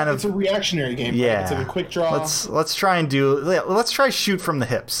 Just it's a reactionary game. Yeah, right? It's like a quick draw. Let's try shoot from the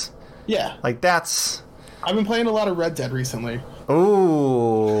hips. Yeah, that's. I've been playing a lot of Red Dead recently.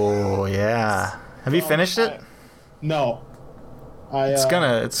 Oh yeah. Have you finished it? No.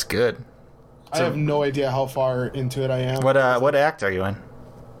 It's good. I have no idea how far into it I am. What act are you in?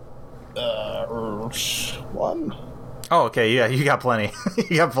 1. Oh, okay. Yeah, you got plenty.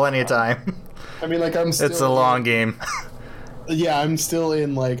 You got plenty of time. I mean, I'm still... It's a long game. Yeah, I'm still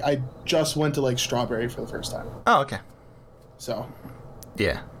in, I just went to, Strawberry for the first time. Oh, okay. So.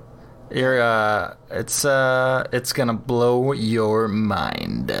 Yeah. You're, it's gonna blow your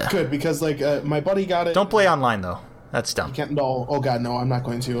mind. Good, because, my buddy got it. Don't play online, though. That's dumb. You can't, no. Oh, God, no, I'm not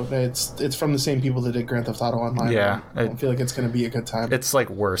going to. It's from the same people that did Grand Theft Auto Online. Yeah. I don't feel like it's going to be a good time. It's,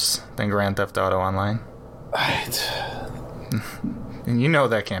 worse than Grand Theft Auto Online. And you know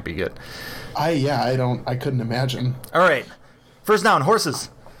that can't be good. I couldn't imagine. All right. First noun, horses.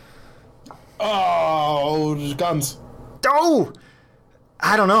 Oh, guns. Oh!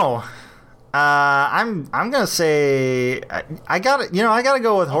 I don't know. I'm gonna say I gotta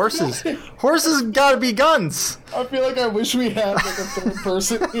go with horses. Horses gotta be guns. I feel like I wish we had a third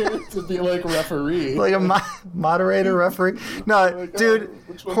person here to be referee, a moderator referee. No, dude,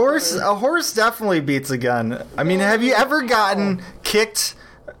 a horse definitely beats a gun. I mean, have you ever gotten kicked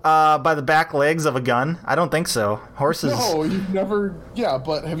by the back legs of a gun? I don't think so. Horses. No, you've never. Yeah,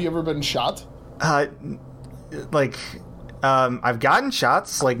 but have you ever been shot? I've gotten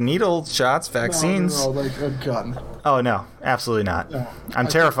shots, needle shots, vaccines. No, a gun. Oh, no, absolutely not. No, I'm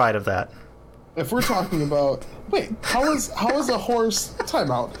terrified of that. If we're talking about... Wait, how is a horse... Time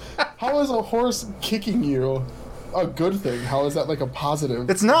out. How is a horse kicking you a good thing? How is that a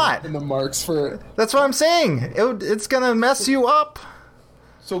positive? It's not. In the marks for... That's what I'm saying. It's going to mess you up.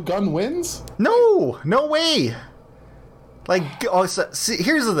 So gun wins? No way. See,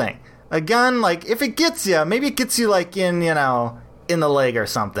 here's the thing. A gun, if it gets you, maybe it gets you, in the leg or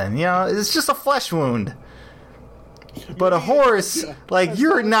something. It's just a flesh wound. But a horse,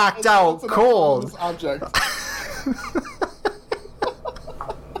 you're knocked out cold. Object.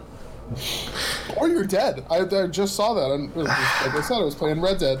 Or you're dead. I just saw that. Like I said, I was playing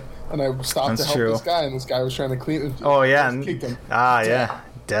Red Dead, and I stopped to help this guy, and this guy was trying to clean it. Oh, yeah. Kicked him. Yeah.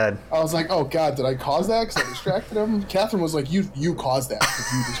 Dead. I was like, oh God, did I cause that? Because I distracted him. Catherine was like, you caused that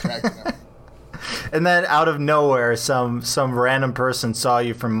because you distracted him. And then out of nowhere, some random person saw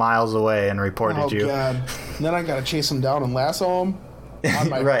you from miles away and reported you. Oh God. And then I got to chase him down and lasso him on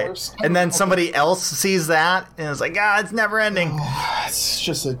my right. horse. And then somebody else sees that and it's like, it's never ending. It's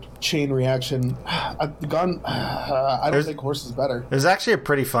just a chain reaction. A gun, I don't think horse is better. There's actually a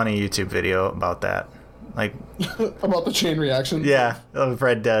pretty funny YouTube video about that. About the chain reaction? Yeah, of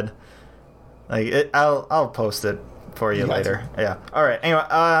Red Dead. I'll post it for you later. Yeah. All right. Anyway,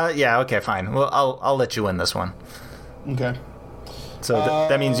 yeah, okay, fine. Well, I'll let you win this one. Okay. So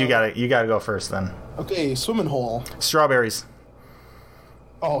that means you gotta go first then. Okay, swimming hole. Strawberries.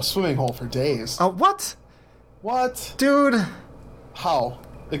 Oh, swimming hole for days. Oh, what? What? Dude. How?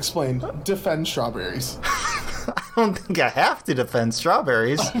 Explain. Defend strawberries. I don't think I have to defend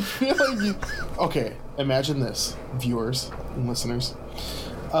strawberries. I feel like you... Okay, imagine this, viewers and listeners.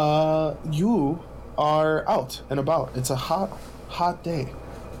 You are out and about. It's a hot day.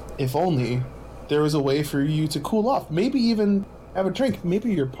 If only there was a way for you to cool off. Maybe even have a drink.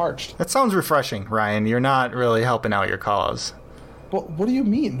 Maybe you're parched. That sounds refreshing, Ryan. You're not really helping out your cause. But what do you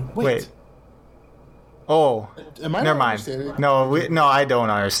mean? Wait. Oh, am I never mind. No, I don't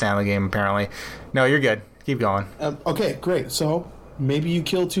understand the game, apparently. No, you're good. Keep going. Okay, great. So maybe you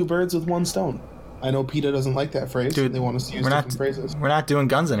kill two birds with one stone. I know PETA doesn't like that phrase. Dude, they want us to use different phrases. We're not doing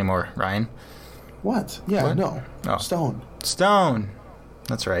guns anymore, Ryan. What? Yeah, what? No. Oh. Stone.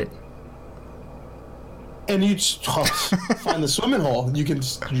 That's right. And you just find the swimming hole. You can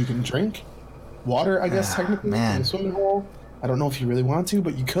drink water, I guess, technically. Man. In the swimming hole. I don't know if you really want to,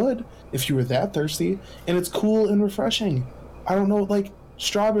 but you could if you were that thirsty. And it's cool and refreshing. I don't know, like,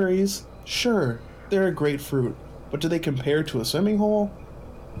 strawberries, sure, they're a great fruit. But do they compare to a swimming hole?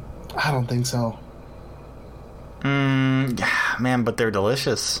 I don't think so. Yeah, man, but they're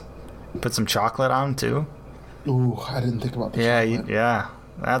delicious. Put some chocolate on them, too. Ooh, I didn't think about the chocolate. Yeah,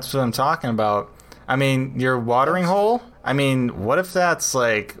 that's what I'm talking about. I mean, your watering hole, I mean, what if it's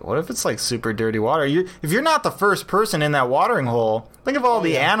like super dirty water? If you're not the first person in that watering hole, think of all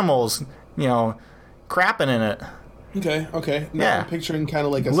the animals, crapping in it. Okay. Now I'm picturing kind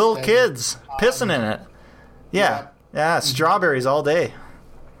of like a little kids pissing in it. Yeah, strawberries all day.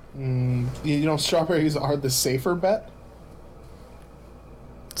 Strawberries are the safer bet.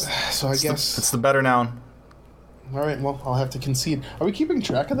 So I guess it's the better noun. All right, well, I'll have to concede. Are we keeping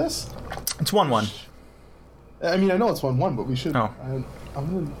track of this? It's 1-1. I mean, I know it's 1-1, but we should. Oh. I'm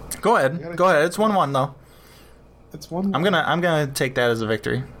gonna. Go ahead. It's 1-1 though. It's 1-1. I'm gonna take that as a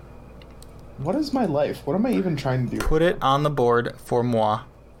victory. What is my life? What am I even trying to do? Put it on the board for moi.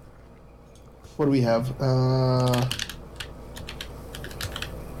 What do we have? I'm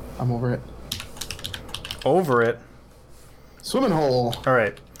over it. Over it. Swimming hole. All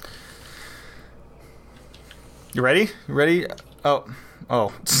right. You ready? Oh,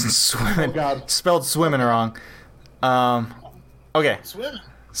 swimming. Oh God. Spelled swimming wrong. Okay.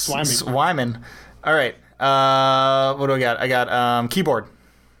 Swimming. All right. What do I got? I got keyboard.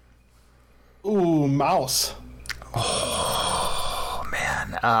 Ooh, mouse. Oh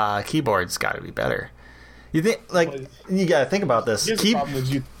man. Keyboard's got to be better. You think you got to think about this. The problem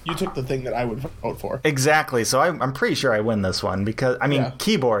is you took the thing that I would vote for. Exactly. So I'm pretty sure I win this one because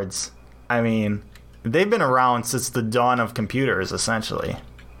keyboards. I mean, they've been around since the dawn of computers, essentially.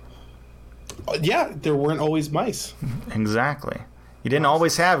 Yeah, there weren't always mice. Exactly. You didn't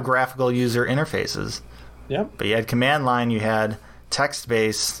always have graphical user interfaces. Yep. But you had command line, you had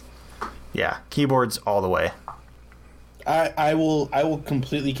text-based. Yeah, keyboards all the way. I will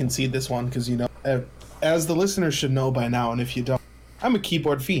completely concede this one because, as the listeners should know by now, and if you don't, I'm a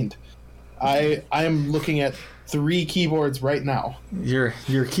keyboard fiend. I am looking at 3 keyboards right now. Your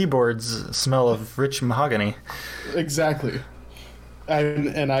keyboards smell of rich mahogany. Exactly.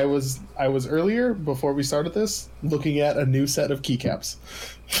 And I was earlier, before we started this, looking at a new set of keycaps.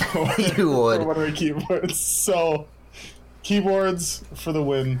 You would. For one of our keyboards. So, keyboards for the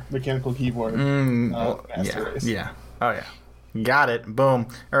win. Mechanical keyboard. Master race. Yeah. Oh, yeah. Got it. Boom.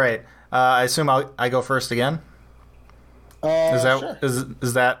 All right. I assume I go first again? Sure.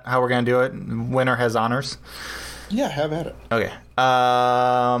 Is that how we're going to do it? Winner has honors? Yeah, have at it. Okay.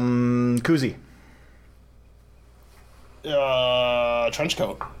 Koozie. Trench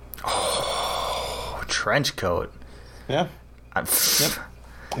coat. Oh, trench coat. Yeah. Yep.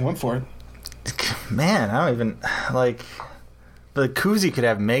 I went for it. Man, I don't even the koozie could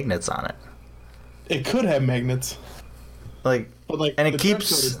have magnets on it. It could have magnets. And it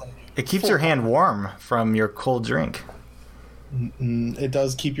keeps your hand warm from your cold drink. It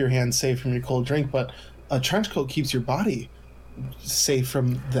does keep your hand safe from your cold drink, but a trench coat keeps your body safe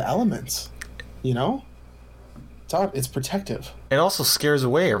from the elements. It's protective. It also scares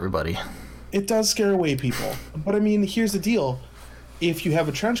away everybody. It does scare away people. But I mean, here's the deal. If you have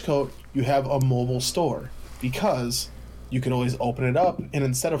a trench coat, you have a mobile store. Because you can always open it up, and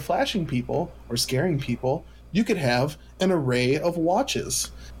instead of flashing people or scaring people, you could have an array of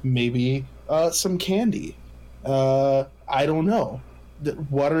watches. Maybe some candy. I don't know.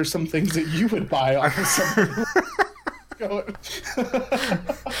 What are some things that you would buy off of something?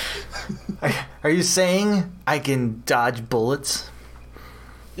 Are you saying I can dodge bullets?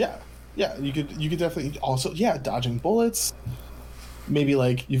 Yeah, you could definitely also dodging bullets. Maybe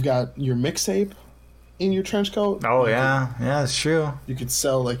you've got your mixtape in your trench coat. Oh yeah, it's true. You could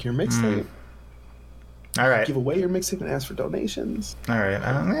sell your mixtape. All right. Give away your mixtape and ask for donations. All right.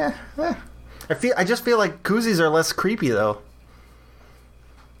 I just feel like koozies are less creepy though.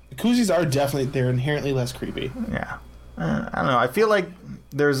 Koozies are they're inherently less creepy. Yeah. I don't know. I feel like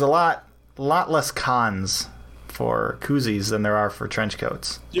there's a lot less cons for koozies than there are for trench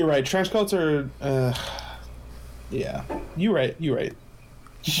coats. You're right. Trench coats are. Yeah. You're right.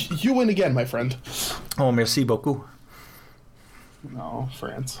 You win again, my friend. Oh, merci beaucoup. No,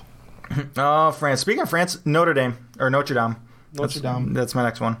 France. Oh, France. Speaking of France, Notre Dame. That's my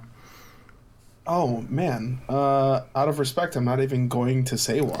next one. Oh, man. Out of respect, I'm not even going to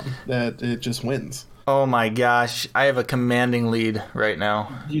say one. That it just wins. Oh my gosh. I have a commanding lead right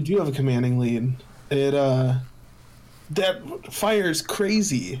now. You do have a commanding lead. That fire's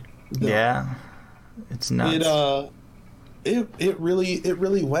crazy. Yeah. It's nuts. It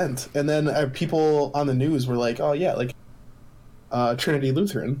really went. And then people on the news were like, oh yeah, Trinity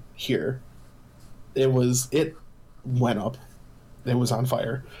Lutheran here, it went up. It was on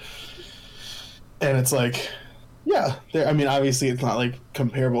fire. And it's like, yeah, I mean, obviously it's not like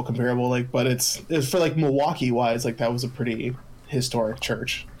comparable, like, but it's for like Milwaukee wise, like that was a pretty historic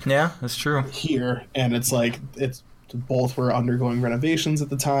church. Yeah, that's true. Here, and it's like both were undergoing renovations at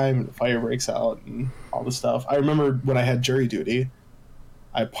the time, and the fire breaks out and all this stuff. I remember when I had jury duty,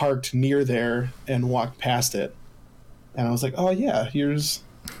 I parked near there and walked past it, and I was like, oh yeah, here's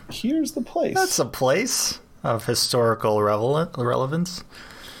the place. That's a place of historical relevance.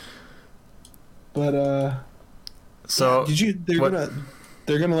 But so did you?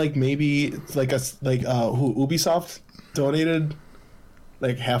 They're gonna like maybe like us like who Ubisoft donated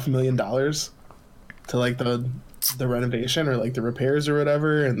like $500,000 to like the renovation or like the repairs or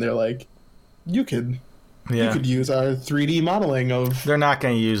whatever, and they're like, you could use our 3D modeling of. They're not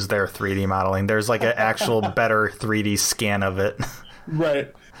going to use their 3D modeling. There's like an actual better 3D scan of it.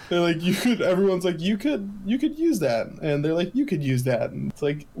 Right. They're like, everyone's like, you could use that, and they're like, you could use that, and it's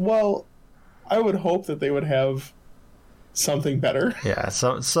like, well, I would hope that they would have something better. Yeah,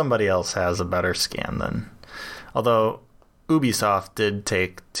 somebody else has a better scan than. Although Ubisoft did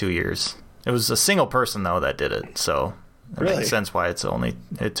take 2 years. It was a single person though that did it, so it makes sense why it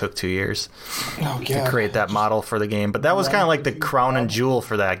took 2 years to create that model for the game. But that was kind of like the crown and jewel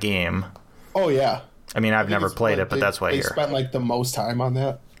for that game. Oh yeah. I mean, I've never played it, but that's why they spent like the most time on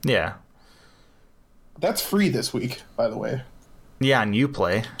that. Yeah. That's free this week, by the way. Yeah, on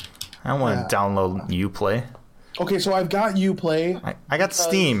Uplay. I don't want to download Uplay. Okay, so I've got Uplay. I got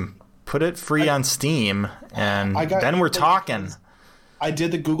Steam. Put it free on Steam, and then we're talking. I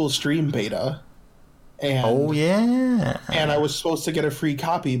did the Google Stream beta. And, oh, yeah. And I was supposed to get a free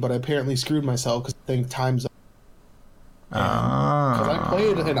copy, but I apparently screwed myself because I think time's up. Because I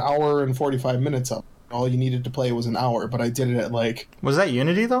played an hour and 45 minutes of. All you needed to play was an hour, but I did it at like. Was that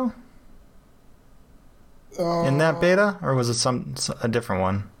Unity though? In that beta, or was it a different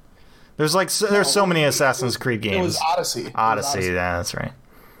one? There's so many Assassin's Creed games. It was Odyssey. Odyssey, yeah, that's right.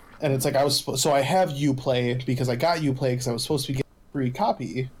 And it's like so I have Uplay because I got Uplay because I was supposed to get a free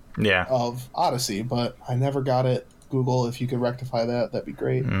copy. Yeah. Of Odyssey, but I never got it. Google, if you could rectify that'd be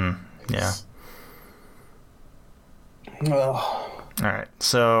great. Yeah. All right,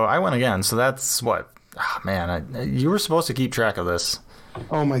 so I went again. So that's what. Oh, man, you were supposed to keep track of this.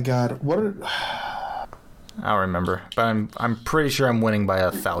 Oh my God, what? I don't remember, but I'm pretty sure I'm winning by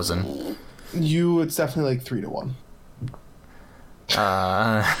 1,000. It's definitely like 3-1.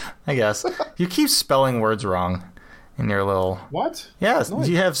 I guess you keep spelling words wrong in your little. What? Yes, no,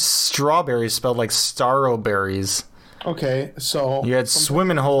 you have strawberries spelled like starroberries. Okay, so you had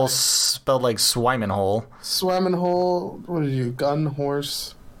swimming hole spelled like swimming hole. Swimming hole. What did you? Gun,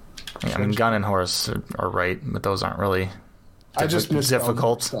 horse. Yeah, I mean, gun and horse are right, but those aren't really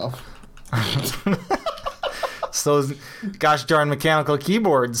difficult stuff. It's those gosh darn mechanical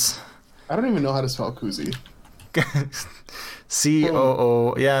keyboards. I don't even know how to spell koozie.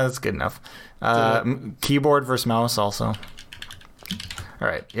 COO. Yeah, that's good enough. Keyboard versus mouse also. All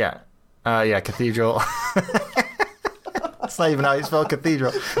right. Yeah. Cathedral. That's not even how you spell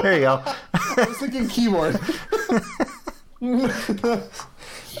cathedral. There you go. I was thinking keyboard.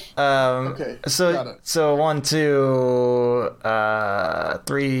 Okay. So 1, 2,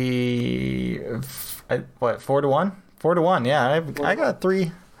 3. 4-1? 4-1. Yeah, I got a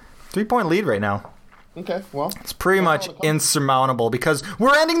 3-point lead right now. Okay, well. It's pretty much insurmountable because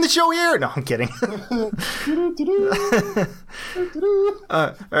we're ending the show here. No, I'm kidding. All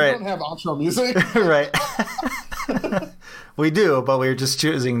right. We don't have outro music. Right. We do, but we're just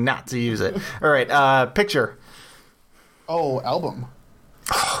choosing not to use it. All right, picture. Oh, album.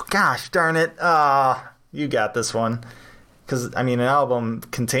 Oh, gosh darn it. You got this one. Because, I mean, an album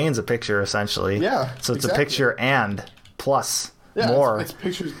contains a picture, essentially. Yeah, so it's a picture and plus more. It's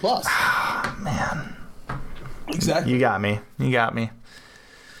pictures plus. Oh, man. Exactly. You got me.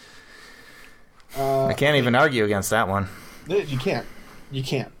 I can't even argue against that one. You can't.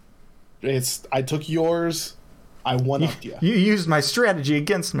 I took yours. I one-upped you. You used my strategy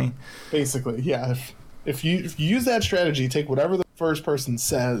against me. Basically, yeah. If you use that strategy, take whatever the first person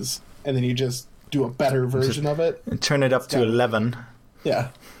says, and then you just do a better version of it. And turn it up to 11. Yeah.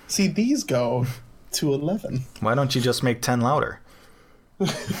 See, these go to 11. Why don't you just make 10 louder?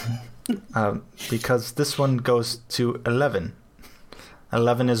 Because this one goes to 11.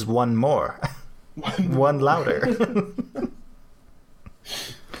 11 is one more. One louder.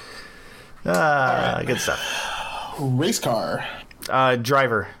 Good stuff. Race car.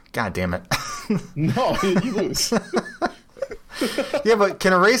 Driver. God damn it. No, you lose. Yeah, but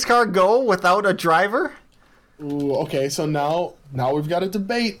can a race car go without a driver? Ooh, okay, so now we've got a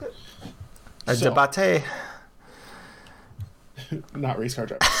debate. Debate. Not race car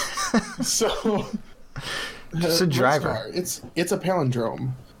driver. So just a driver. Car, it's a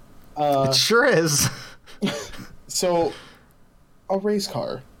palindrome. It sure is. So a race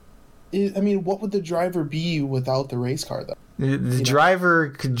car. What would the driver be without the race car, though? The driver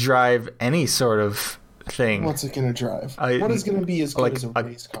could drive any sort of thing. What's it going to drive? What is going to be as good as a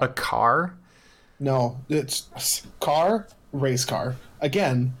race car? A car? No, it's car, race car.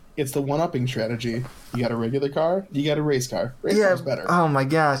 Again, it's the one-upping strategy. You got a regular car, you got a race car. Race car's better. Oh my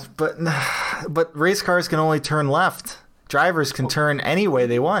gosh, but race cars can only turn left. Drivers can turn any way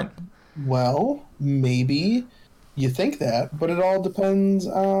they want. Well, maybe you think that, but it all depends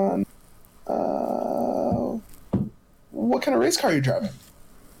on what kind of race car you're driving.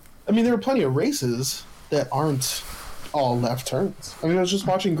 There are plenty of races that aren't all left turns. I was just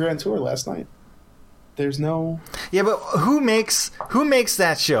watching Grand Tour last night. There's no... Yeah, but who makes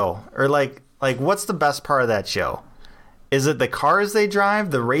that show? Or like what's the best part of that show? Is it the cars they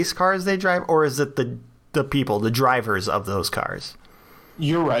drive, the race cars they drive, or is it the people, the drivers of those cars?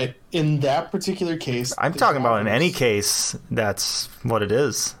 You're right. In that particular case... I'm talking about in any case, that's what it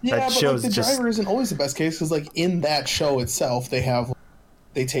is. Yeah, that but show's the driver isn't always the best case, because in that show itself, they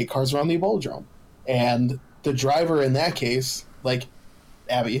take cars around the velodrome. And the driver in that case, like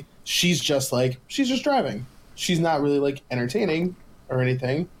Abby, she's just driving. She's not really entertaining or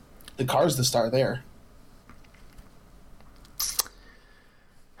anything. The car's the star there.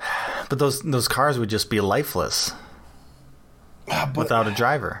 But those cars would just be lifeless without a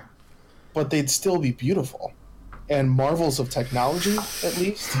driver. But they'd still be beautiful. And marvels of technology, at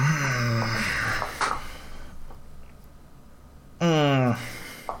least.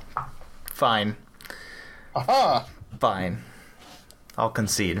 Fine. Aha! Fine. I'll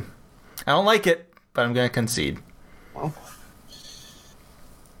concede. I don't like it, but I'm going to concede. Well,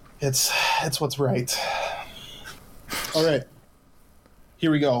 it's what's right. All right.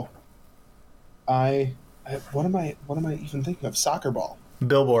 Here we go. What am I even thinking of? Soccer ball.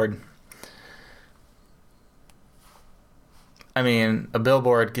 Billboard. A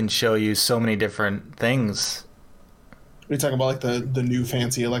billboard can show you so many different things. Are you talking about the new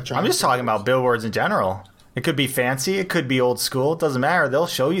fancy electronic? I'm just talking about billboards in general. It could be fancy. It could be old school. It doesn't matter. They'll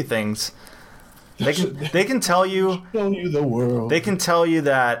show you things. They can tell you. Show you the world. They can tell you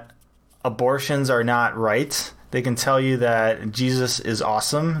that abortions are not right. They can tell you that Jesus is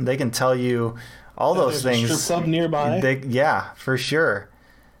awesome. They can tell you all those things. A strip club nearby. Yeah, for sure.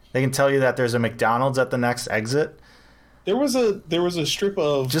 They can tell you that there's a McDonald's at the next exit. There was a strip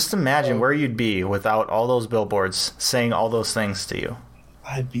of... Just imagine where you'd be without all those billboards saying all those things to you.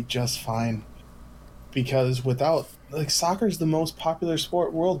 I'd be just fine. Because without... soccer's the most popular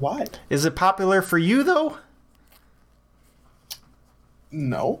sport worldwide. Is it popular for you, though?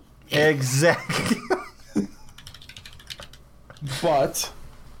 No. Exactly. But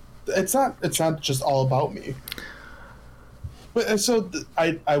it's not just all about me. But so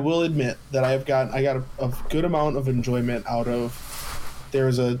I will admit that I got a good amount of enjoyment out of... There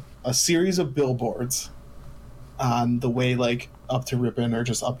was a series of billboards on the way up to Ripon or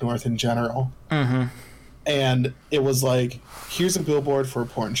just up north in general. Mm-hmm. And it was here's a billboard for a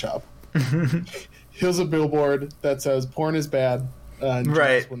porn shop. Here's a billboard that says porn is bad. And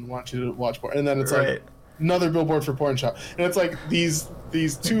right. Jesus wouldn't want you to watch porn. And then it's right. Another billboard for porn shop. And it's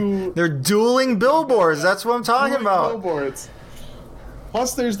these two... They're dueling billboards. That's what I'm talking about. Billboards.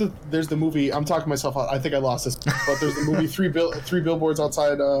 Plus, there's the movie. I'm talking myself out. I think I lost this. But there's the movie Three Billboards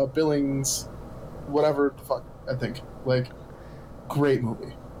Outside Billings, whatever the fuck, I think. Great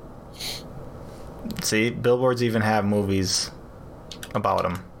movie. See, billboards even have movies about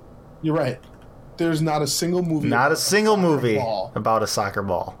them. You're right. There's not a single movie. Not a single movie about a soccer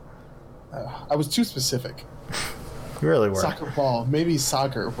ball. I was too specific. You really were. Soccer ball. Maybe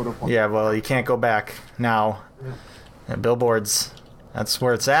soccer would have won. Yeah, well, you can't go back now. Yeah, billboards. That's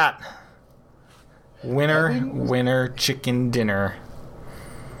where it's at. Winner, chicken dinner.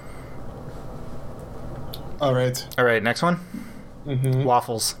 All right, next one. Mm-hmm.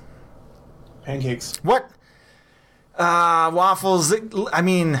 Waffles. Pancakes. What? Waffles.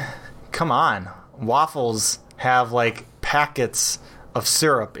 Come on. Waffles have packets of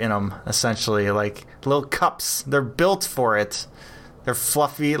syrup in them, essentially, little cups. They're built for it. They're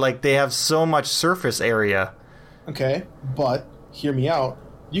fluffy. They have so much surface area. Okay, but hear me out.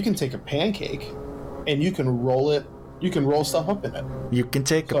 You can take a pancake and you can roll it. You can roll stuff up in it. You can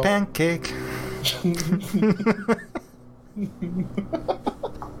take a pancake.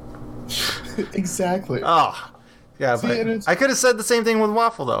 Exactly. Oh, yeah. See, I could have said the same thing with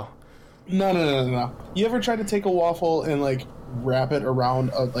waffle, though. No. You ever try to take a waffle and like wrap it around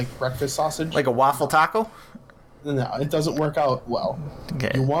a like breakfast sausage? Like a waffle taco? No, it doesn't work out well.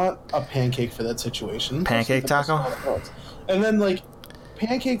 Okay. You want a pancake for that situation. Pancake taco? And then like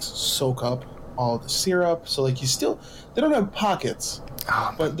pancakes soak up all the syrup, so like they don't have pockets,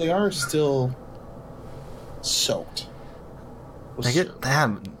 but they are still soaked.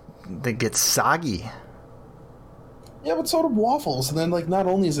 They get soggy. Yeah, but so do waffles. And then like not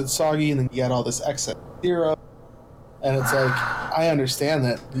only is it soggy, and then you got all this excess syrup, and it's like I understand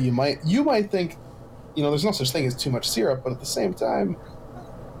that you might think, there's no such thing as too much syrup, but at the same time,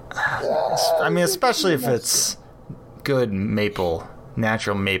 I mean, especially if it's good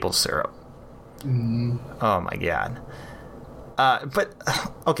natural maple syrup. Mm. Oh my god. But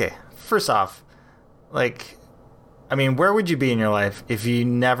okay, first off, like, I mean, where would you be in your life if you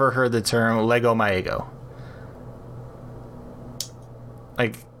never heard the term Lego my ego?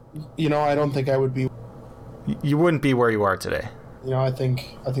 Like, I don't think I would be. You wouldn't be where you are today. I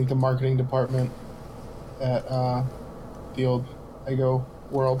think the marketing department at the old Eggo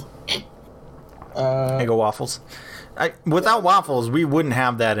world. Eggo waffles. Without waffles, we wouldn't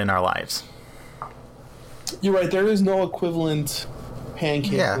have that in our lives. You're right. There is no equivalent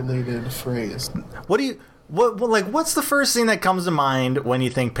pancake-related phrase. What's the first thing that comes to mind when you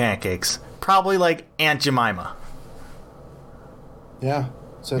think pancakes? Probably like Aunt Jemima. Yeah.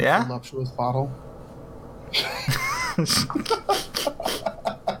 So yeah? Voluptuous bottle.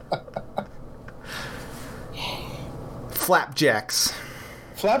 Flapjacks.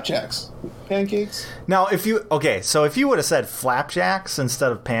 Pancakes. Now, if you would have said flapjacks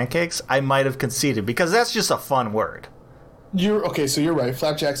instead of pancakes, I might have conceded, because that's just a fun word. So you're right.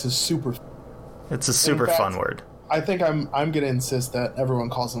 Flapjacks is super. It's a super fun word. I think I'm going to insist that everyone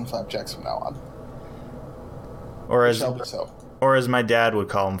calls them flapjacks from now on. Or as my dad would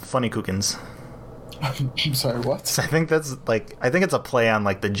call them, funny cookins. I'm sorry, what? I think it's a play on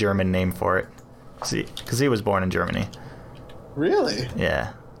like the German name for it. See, because he was born in Germany. Really?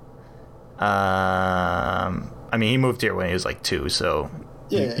 Yeah. I mean, he moved here when he was like 2, so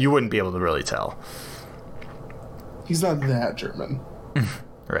you wouldn't be able to really tell. He's not that German.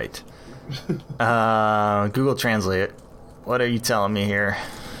 Right. Google Translate. What are you telling me here?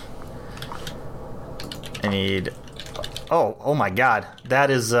 I need... Oh my god. That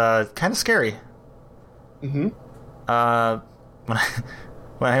is kind of scary. Mm-hmm.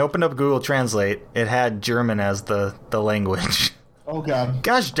 When I opened up Google Translate, it had German as the language. Oh god.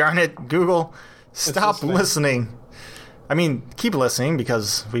 Gosh darn it, Google. Stop listening. I mean, keep listening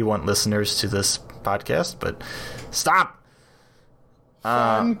because we want listeners to this podcast, but stop.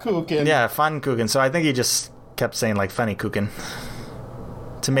 Pfannkuchen. Yeah, Pfannkuchen. So I think he just kept saying like Pfannkuchen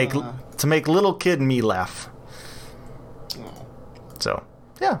to make little kid me laugh. So,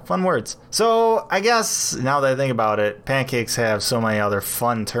 yeah, fun words. So, I guess now that I think about it, pancakes have so many other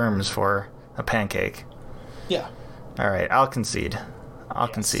fun terms for a pancake. Yeah. All right, I'll concede. I'll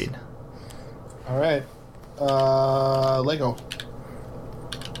concede. All right. Lego.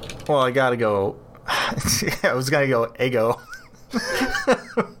 Well, I gotta go. I was gonna go Eggo.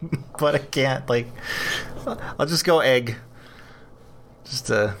 But I can't, I'll just go egg. Just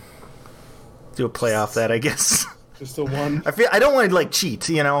to do a play off that, I guess. Just a one. I don't want to cheat,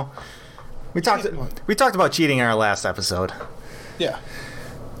 We talked about cheating in our last episode. Yeah.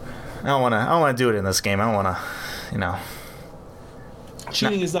 I don't want to do it in this game. I don't want to,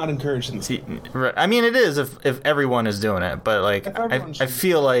 Cheating is not encouraged in this game. I mean, it is if everyone is doing it, but I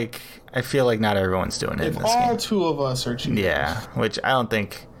feel like not everyone's doing it in this game. If all 2 of us are cheating. Yeah, which I don't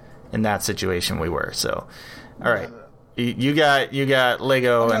think in that situation we were. So, all right, you got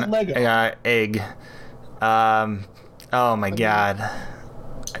Lego and I got egg. Oh my god.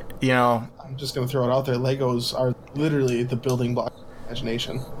 I'm just gonna throw it out there. Legos are literally the building block of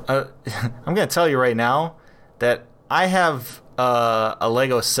imagination. I'm gonna tell you right now that I have a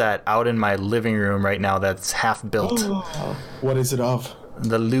Lego set out in my living room right now that's half built. What is it of?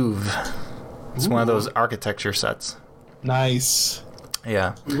 The Louvre. It's one of those architecture sets. Nice.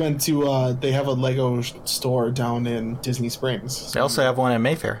 Yeah. We went to, they have a Lego store down in Disney Springs. They also have one in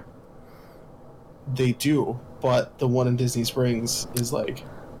Mayfair. They do, but the one in Disney Springs is like...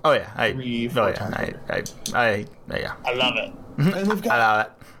 Oh, yeah. I love it. I love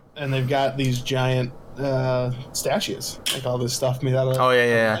it. And they've got these giant statues, like all this stuff made out of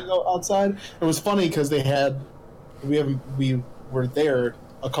Lego outside. It was funny because we were there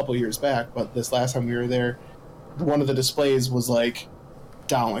a couple years back, but this last time we were there, one of the displays was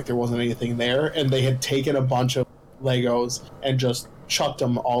down, there wasn't anything there, and they had taken a bunch of Legos and just chucked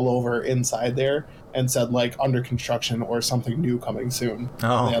them all over inside there, and said like under construction or something new coming soon.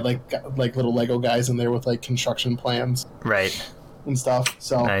 Oh. They had like little Lego guys in there with like construction plans, Right, and stuff.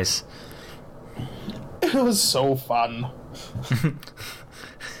 So nice. it was so fun.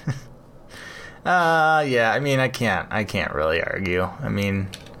 Yeah. I mean, I can't really argue. I mean,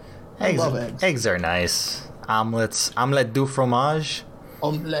 I love eggs. Eggs are nice. Omelette du fromage.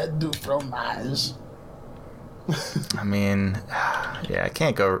 Omelette du fromage. I mean, yeah, I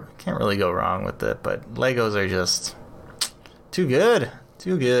can't really go wrong with it. But Legos are just too good.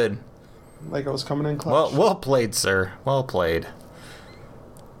 Lego's coming in clutch. Well played, sir. Well played.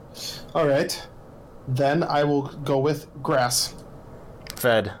 All right, then I will go with grass.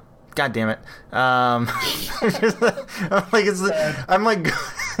 Fed. God damn it. I'm like,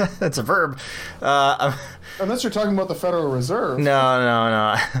 that's a verb. Unless you're talking about the Federal Reserve.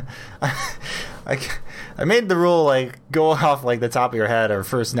 No. I made the rule like go off like the top of your head or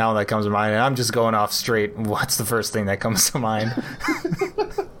first noun that comes to mind, and I'm just going off straight. What's the first thing that comes to mind?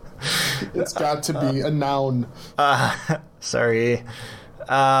 It's got to be a noun. Sorry.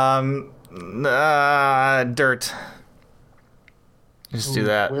 Dirt. Just do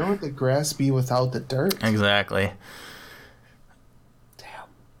that. Where would the grass be without the dirt? Exactly. Damn.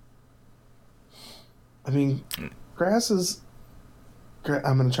 I mean, grass is...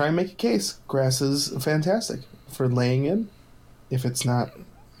 I'm going to try and make a case. Grass is fantastic for laying in. If it's nice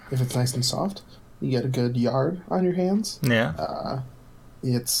and soft, you get a good yard on your hands. Yeah.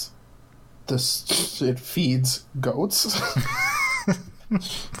 It feeds goats.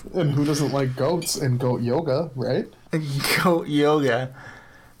 And who doesn't like goats and goat yoga, right? Goat yoga.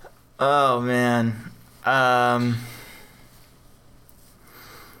 Oh man. I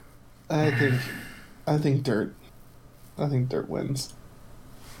think dirt. I think dirt wins.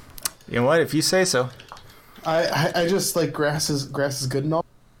 You know what? If you say so. I just like grass is good and all.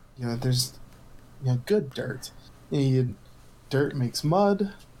 You know, there's good dirt. Dirt makes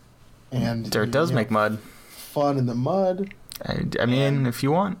mud, and dirt does make mud. Fun in the mud. I mean, if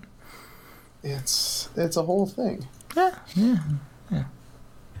you want. It's a whole thing. Yeah.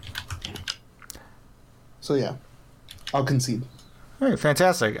 So yeah, I'll concede. All right,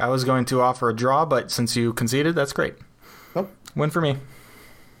 fantastic. I was going to offer a draw, but since you conceded, that's great. Nope. Win for me.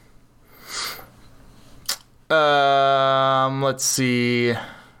 Let's see.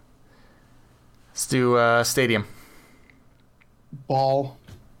 Let's do stadium. Ball.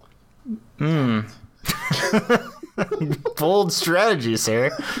 Bold strategy,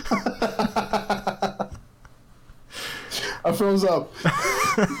 sir. I froze up.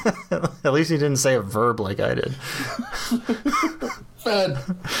 At least you didn't say a verb like I did. Fed.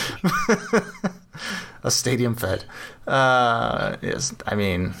 A stadium fed. Yes, I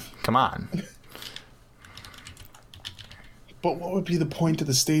mean, come on. But what would be the point of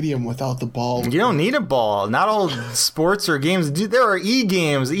the stadium without the ball? You don't need a ball. Not all sports or games. Dude, there are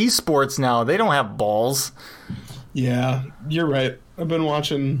e-games, e-sports now. They don't have balls. Yeah, you're right. I've been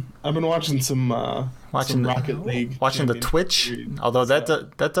watching some Rocket League. Watching the Twitch. Although that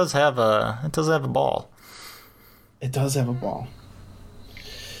does have a ball. It does have a ball.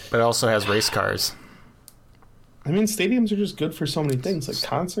 But it also has race cars. I mean, stadiums are just good for so many things, like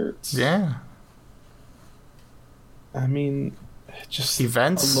concerts. Yeah. I mean, just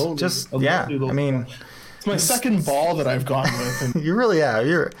events. I mean, it's my second ball that I've gone with. And you really have.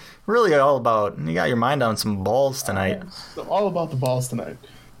 You're really all about. You got your mind on some balls tonight. All about the balls tonight.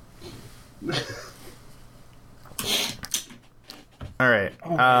 All right.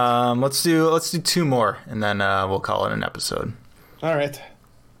 Let's do two more, and then we'll call it an episode. All right.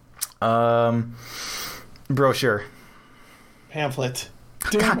 Brochure. Pamphlet.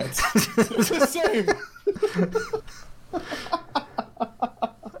 Damn it! It's the same.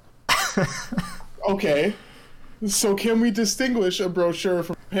 Okay, so can we distinguish a brochure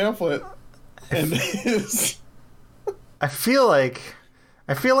from a pamphlet? And I feel like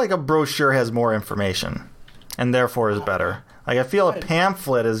a brochure has more information, and therefore is better. Like I feel a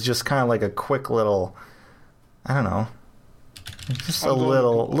pamphlet is just kind of like a quick little, I don't know, just a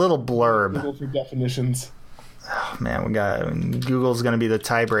little blurb. Google for definitions. Oh, man, Google's going to be the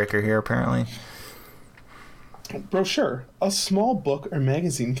tiebreaker here apparently. Brochure, a small book or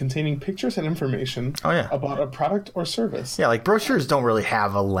magazine containing pictures and information about a product or service. Yeah, like brochures don't really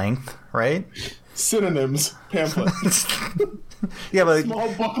have a length, right? Synonyms, pamphlet. Yeah, but small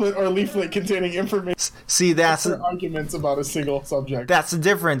booklet or leaflet containing information. See, that's arguments about a single subject. That's the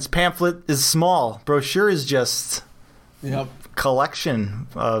difference. Pamphlet is small. Brochure is just collection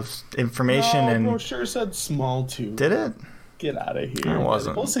of information. No, and brochure said small too. Did it? Get out of here. It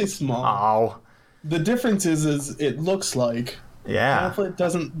wasn't. We'll say small. Oh. The difference is it looks like Yeah. Pamphlet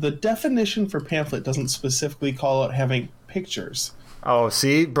doesn't. The definition for pamphlet doesn't specifically call out having pictures. Oh,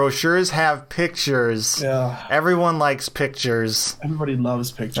 see, brochures have pictures. Yeah. Everyone likes pictures. Everybody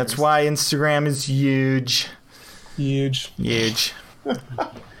loves pictures. That's why Instagram is huge. Huge.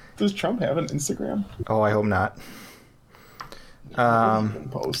 Does Trump have an Instagram? Oh, I hope not.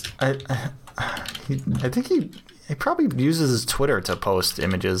 Post. I think he probably uses his Twitter to post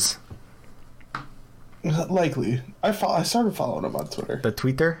images. Likely. I started following him on Twitter. The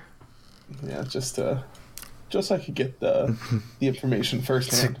Twitter? Yeah, just so I could get the information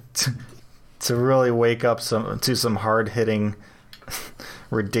firsthand. To really wake up to some hard-hitting,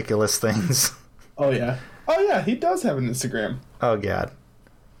 ridiculous things. Oh yeah, he does have an Instagram. Oh God.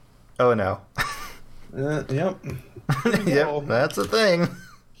 Oh no. Yep. Yep, that's a thing.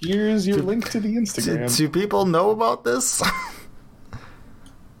 Here's your link to the Instagram. Do people know about this?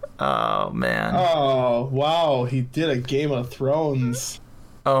 Oh man. Oh wow, he did a Game of Thrones.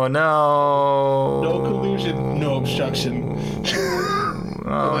 Oh no. No collusion, no obstruction.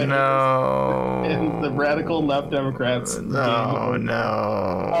 Oh no. And the radical left Democrats. Oh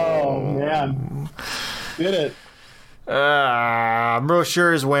no. Oh man. Did it.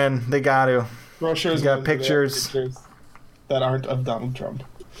 Brochures win. They got to. Brochures got pictures that aren't of Donald Trump.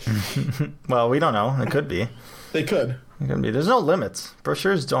 Well, we don't know. It could be. They could. It could be. There's no limits.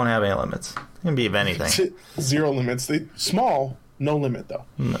 Brochures don't have any limits. It can be of anything. Zero limits. Small, no limit though.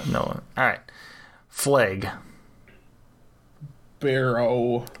 No. All right. Flag.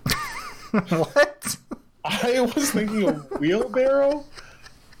 Barrow. What? I was thinking of wheelbarrow,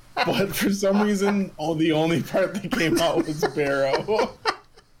 but for some reason, the only part that came out was barrow.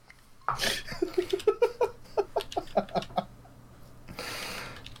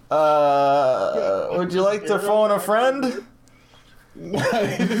 Would you like to phone a friend?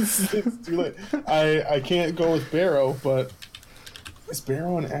 It's too late. I can't go with barrow, but is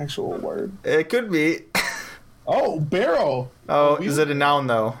barrow an actual word? It could be. Oh, barrow. Oh, is it a noun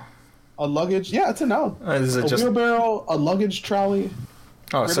though? A luggage? Yeah, it's a noun. Is it a just wheelbarrow, a luggage trolley.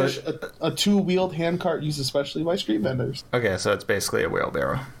 Oh, British, so a two-wheeled handcart used especially by street vendors. okay, so it's basically a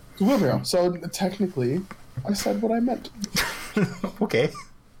wheelbarrow. It's a wheelbarrow. So technically, I said what I meant. Okay.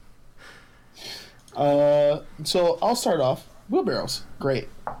 So I'll start off. Wheelbarrows, great.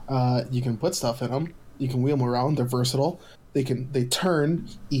 You can put stuff in them. You can wheel them around. They're versatile. They turn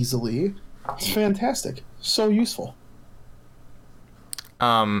easily. It's fantastic. So useful.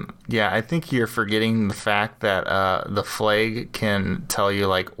 Yeah, I think you're forgetting the fact that the flag can tell you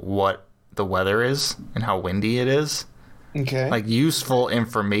like what the weather is and how windy it is. Okay. Like useful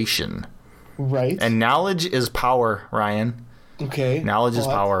information. Right. And knowledge is power, Ryan. Okay. Knowledge is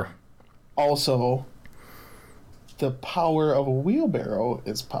power. Also, the power of a wheelbarrow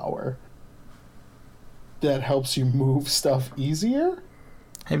is power. That helps you move stuff easier?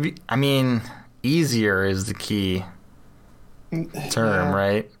 Easier is the key term,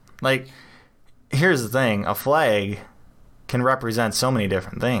 right? Like, here's the thing. A flag can represent so many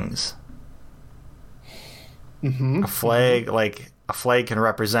different things. Mm-hmm. A flag can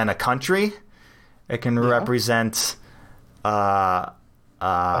represent a country. It can represent a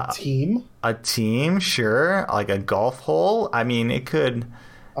team. A team, sure. Like a golf hole. I mean, it could...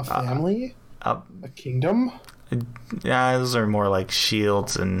 A family? A kingdom? Yeah, those are more like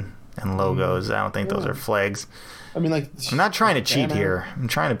shields and logos. I don't think those are flags. I mean, like... I'm not trying to cheat here. I'm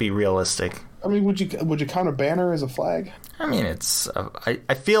trying to be realistic. I mean, would you count a banner as a flag? I mean, it's...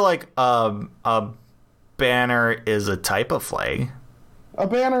 I feel like a banner is a type of flag. A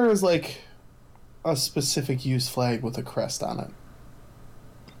banner is like a specific use flag with a crest on it.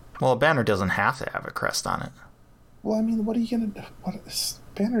 Well, a banner doesn't have to have a crest on it. Well, I mean, what are you going to... What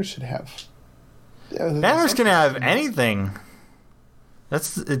banners should have? Banners can have anything.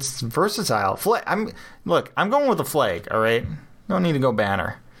 It's versatile. I'm going with a flag, all right? Don't need to go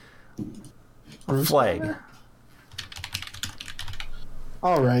banner. A flag. Banner?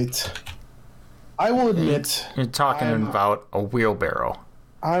 All right. I will admit... You're talking about a wheelbarrow.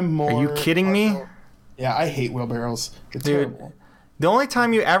 I'm more... Are you kidding me? Yeah, I hate wheelbarrows. It's terrible. The only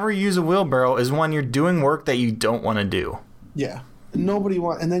time you ever use a wheelbarrow is when you're doing work that you don't want to do. Yeah. Nobody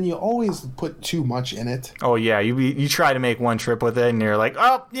wants... And then you always put too much in it. Oh, yeah. You try to make one trip with it, and you're like,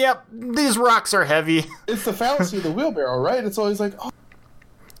 oh, yep, these rocks are heavy. It's the fallacy of the wheelbarrow, right? It's always like, oh...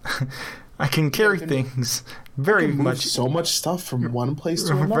 I can carry things very much. So much stuff from one place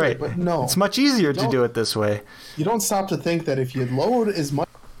to another, right. But no. It's much easier to do it this way. You don't stop to think that if you load as much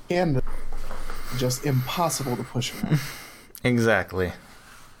as you can, it's just impossible to push around. Exactly.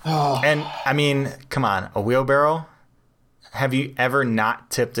 Oh. And, I mean, come on. A wheelbarrow? Have you ever not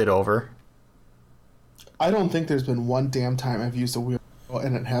tipped it over? I don't think there's been one damn time I've used a wheel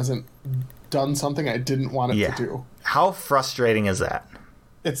and it hasn't done something I didn't want it to do. How frustrating is that?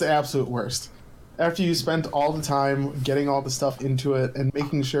 It's the absolute worst. After you spent all the time getting all the stuff into it and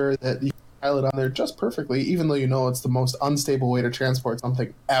making sure that you pile it on there just perfectly, even though you know it's the most unstable way to transport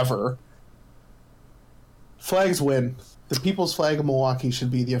something ever. Flags win. The people's flag of Milwaukee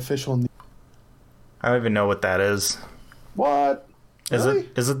should be the official. I don't even know what that is. What? Really?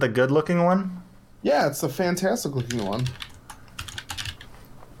 Is it the good looking one? Yeah, it's the fantastic looking one.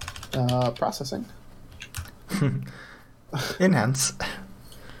 Processing. Enhance.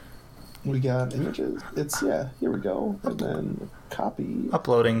 We got images. Here we go. And then copy.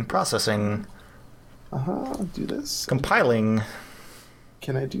 Uploading, processing. Do this. Compiling.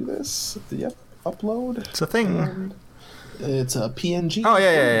 Can I do this? Yep. Upload. It's a thing. And it's a PNG. Oh,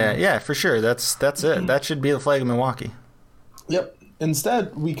 yeah, for sure. That's it. That should be the flag of Milwaukee. Yep.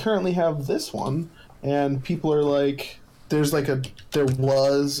 Instead, we currently have this one, and people are like, there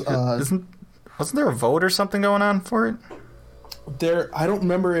was... wasn't there a vote or something going on for it? I don't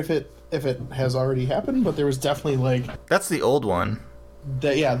remember if it has already happened, but there was definitely like... That's the old one.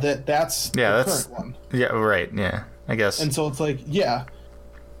 That's the current one. Yeah, right, yeah, I guess. And so it's like, yeah,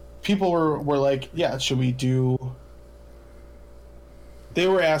 people were like, yeah, should we do... They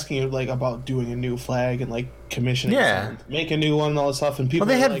were asking like about doing a new flag and like commissioning someone to make a new one and all this stuff, and people.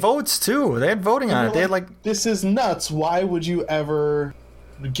 Well, they had votes too. They had voting on it. They had like, this is nuts. Why would you ever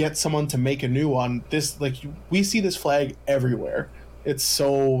get someone to make a new one? We see this flag everywhere. It's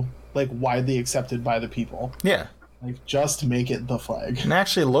so like widely accepted by the people. Yeah. Like, just make it the flag. And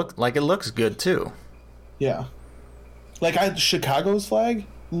actually it looks good too. Yeah. Like Chicago's flag.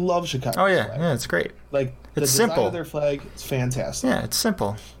 Love Chicago. Oh yeah, yeah, it's great. Like it's simple. Of their flag, it's fantastic. Yeah, it's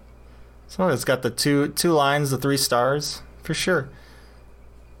simple. So it's got the two lines, the 3 stars for sure.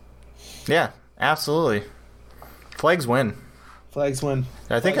 Yeah, absolutely. Flags win. Flags win.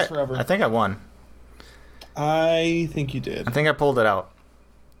 I think I won. I think you did. I think I pulled it out.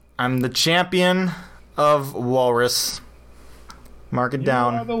 I'm the champion of Walrus. Mark it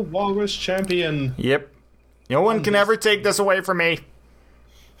down. You are the Walrus champion. Yep. No one can ever take this away from me.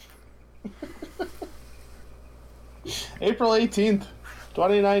 April 18th,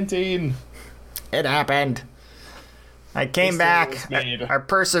 2019. It happened. I came back. I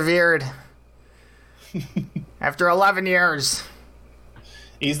persevered. After 11 years.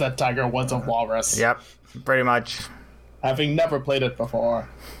 He's the Tiger Woods of Walrus. Yep, pretty much. Having never played it before.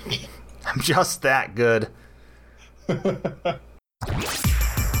 I'm just that good.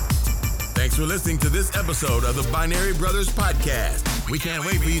 Thanks for listening to this episode of the Binary Brothers Podcast. We can't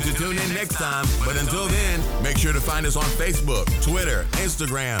wait for you to tune in next time. But until then, make sure to find us on Facebook, Twitter,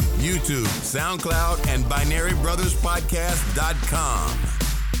 Instagram, YouTube, SoundCloud, and BinaryBrothersPodcast.com.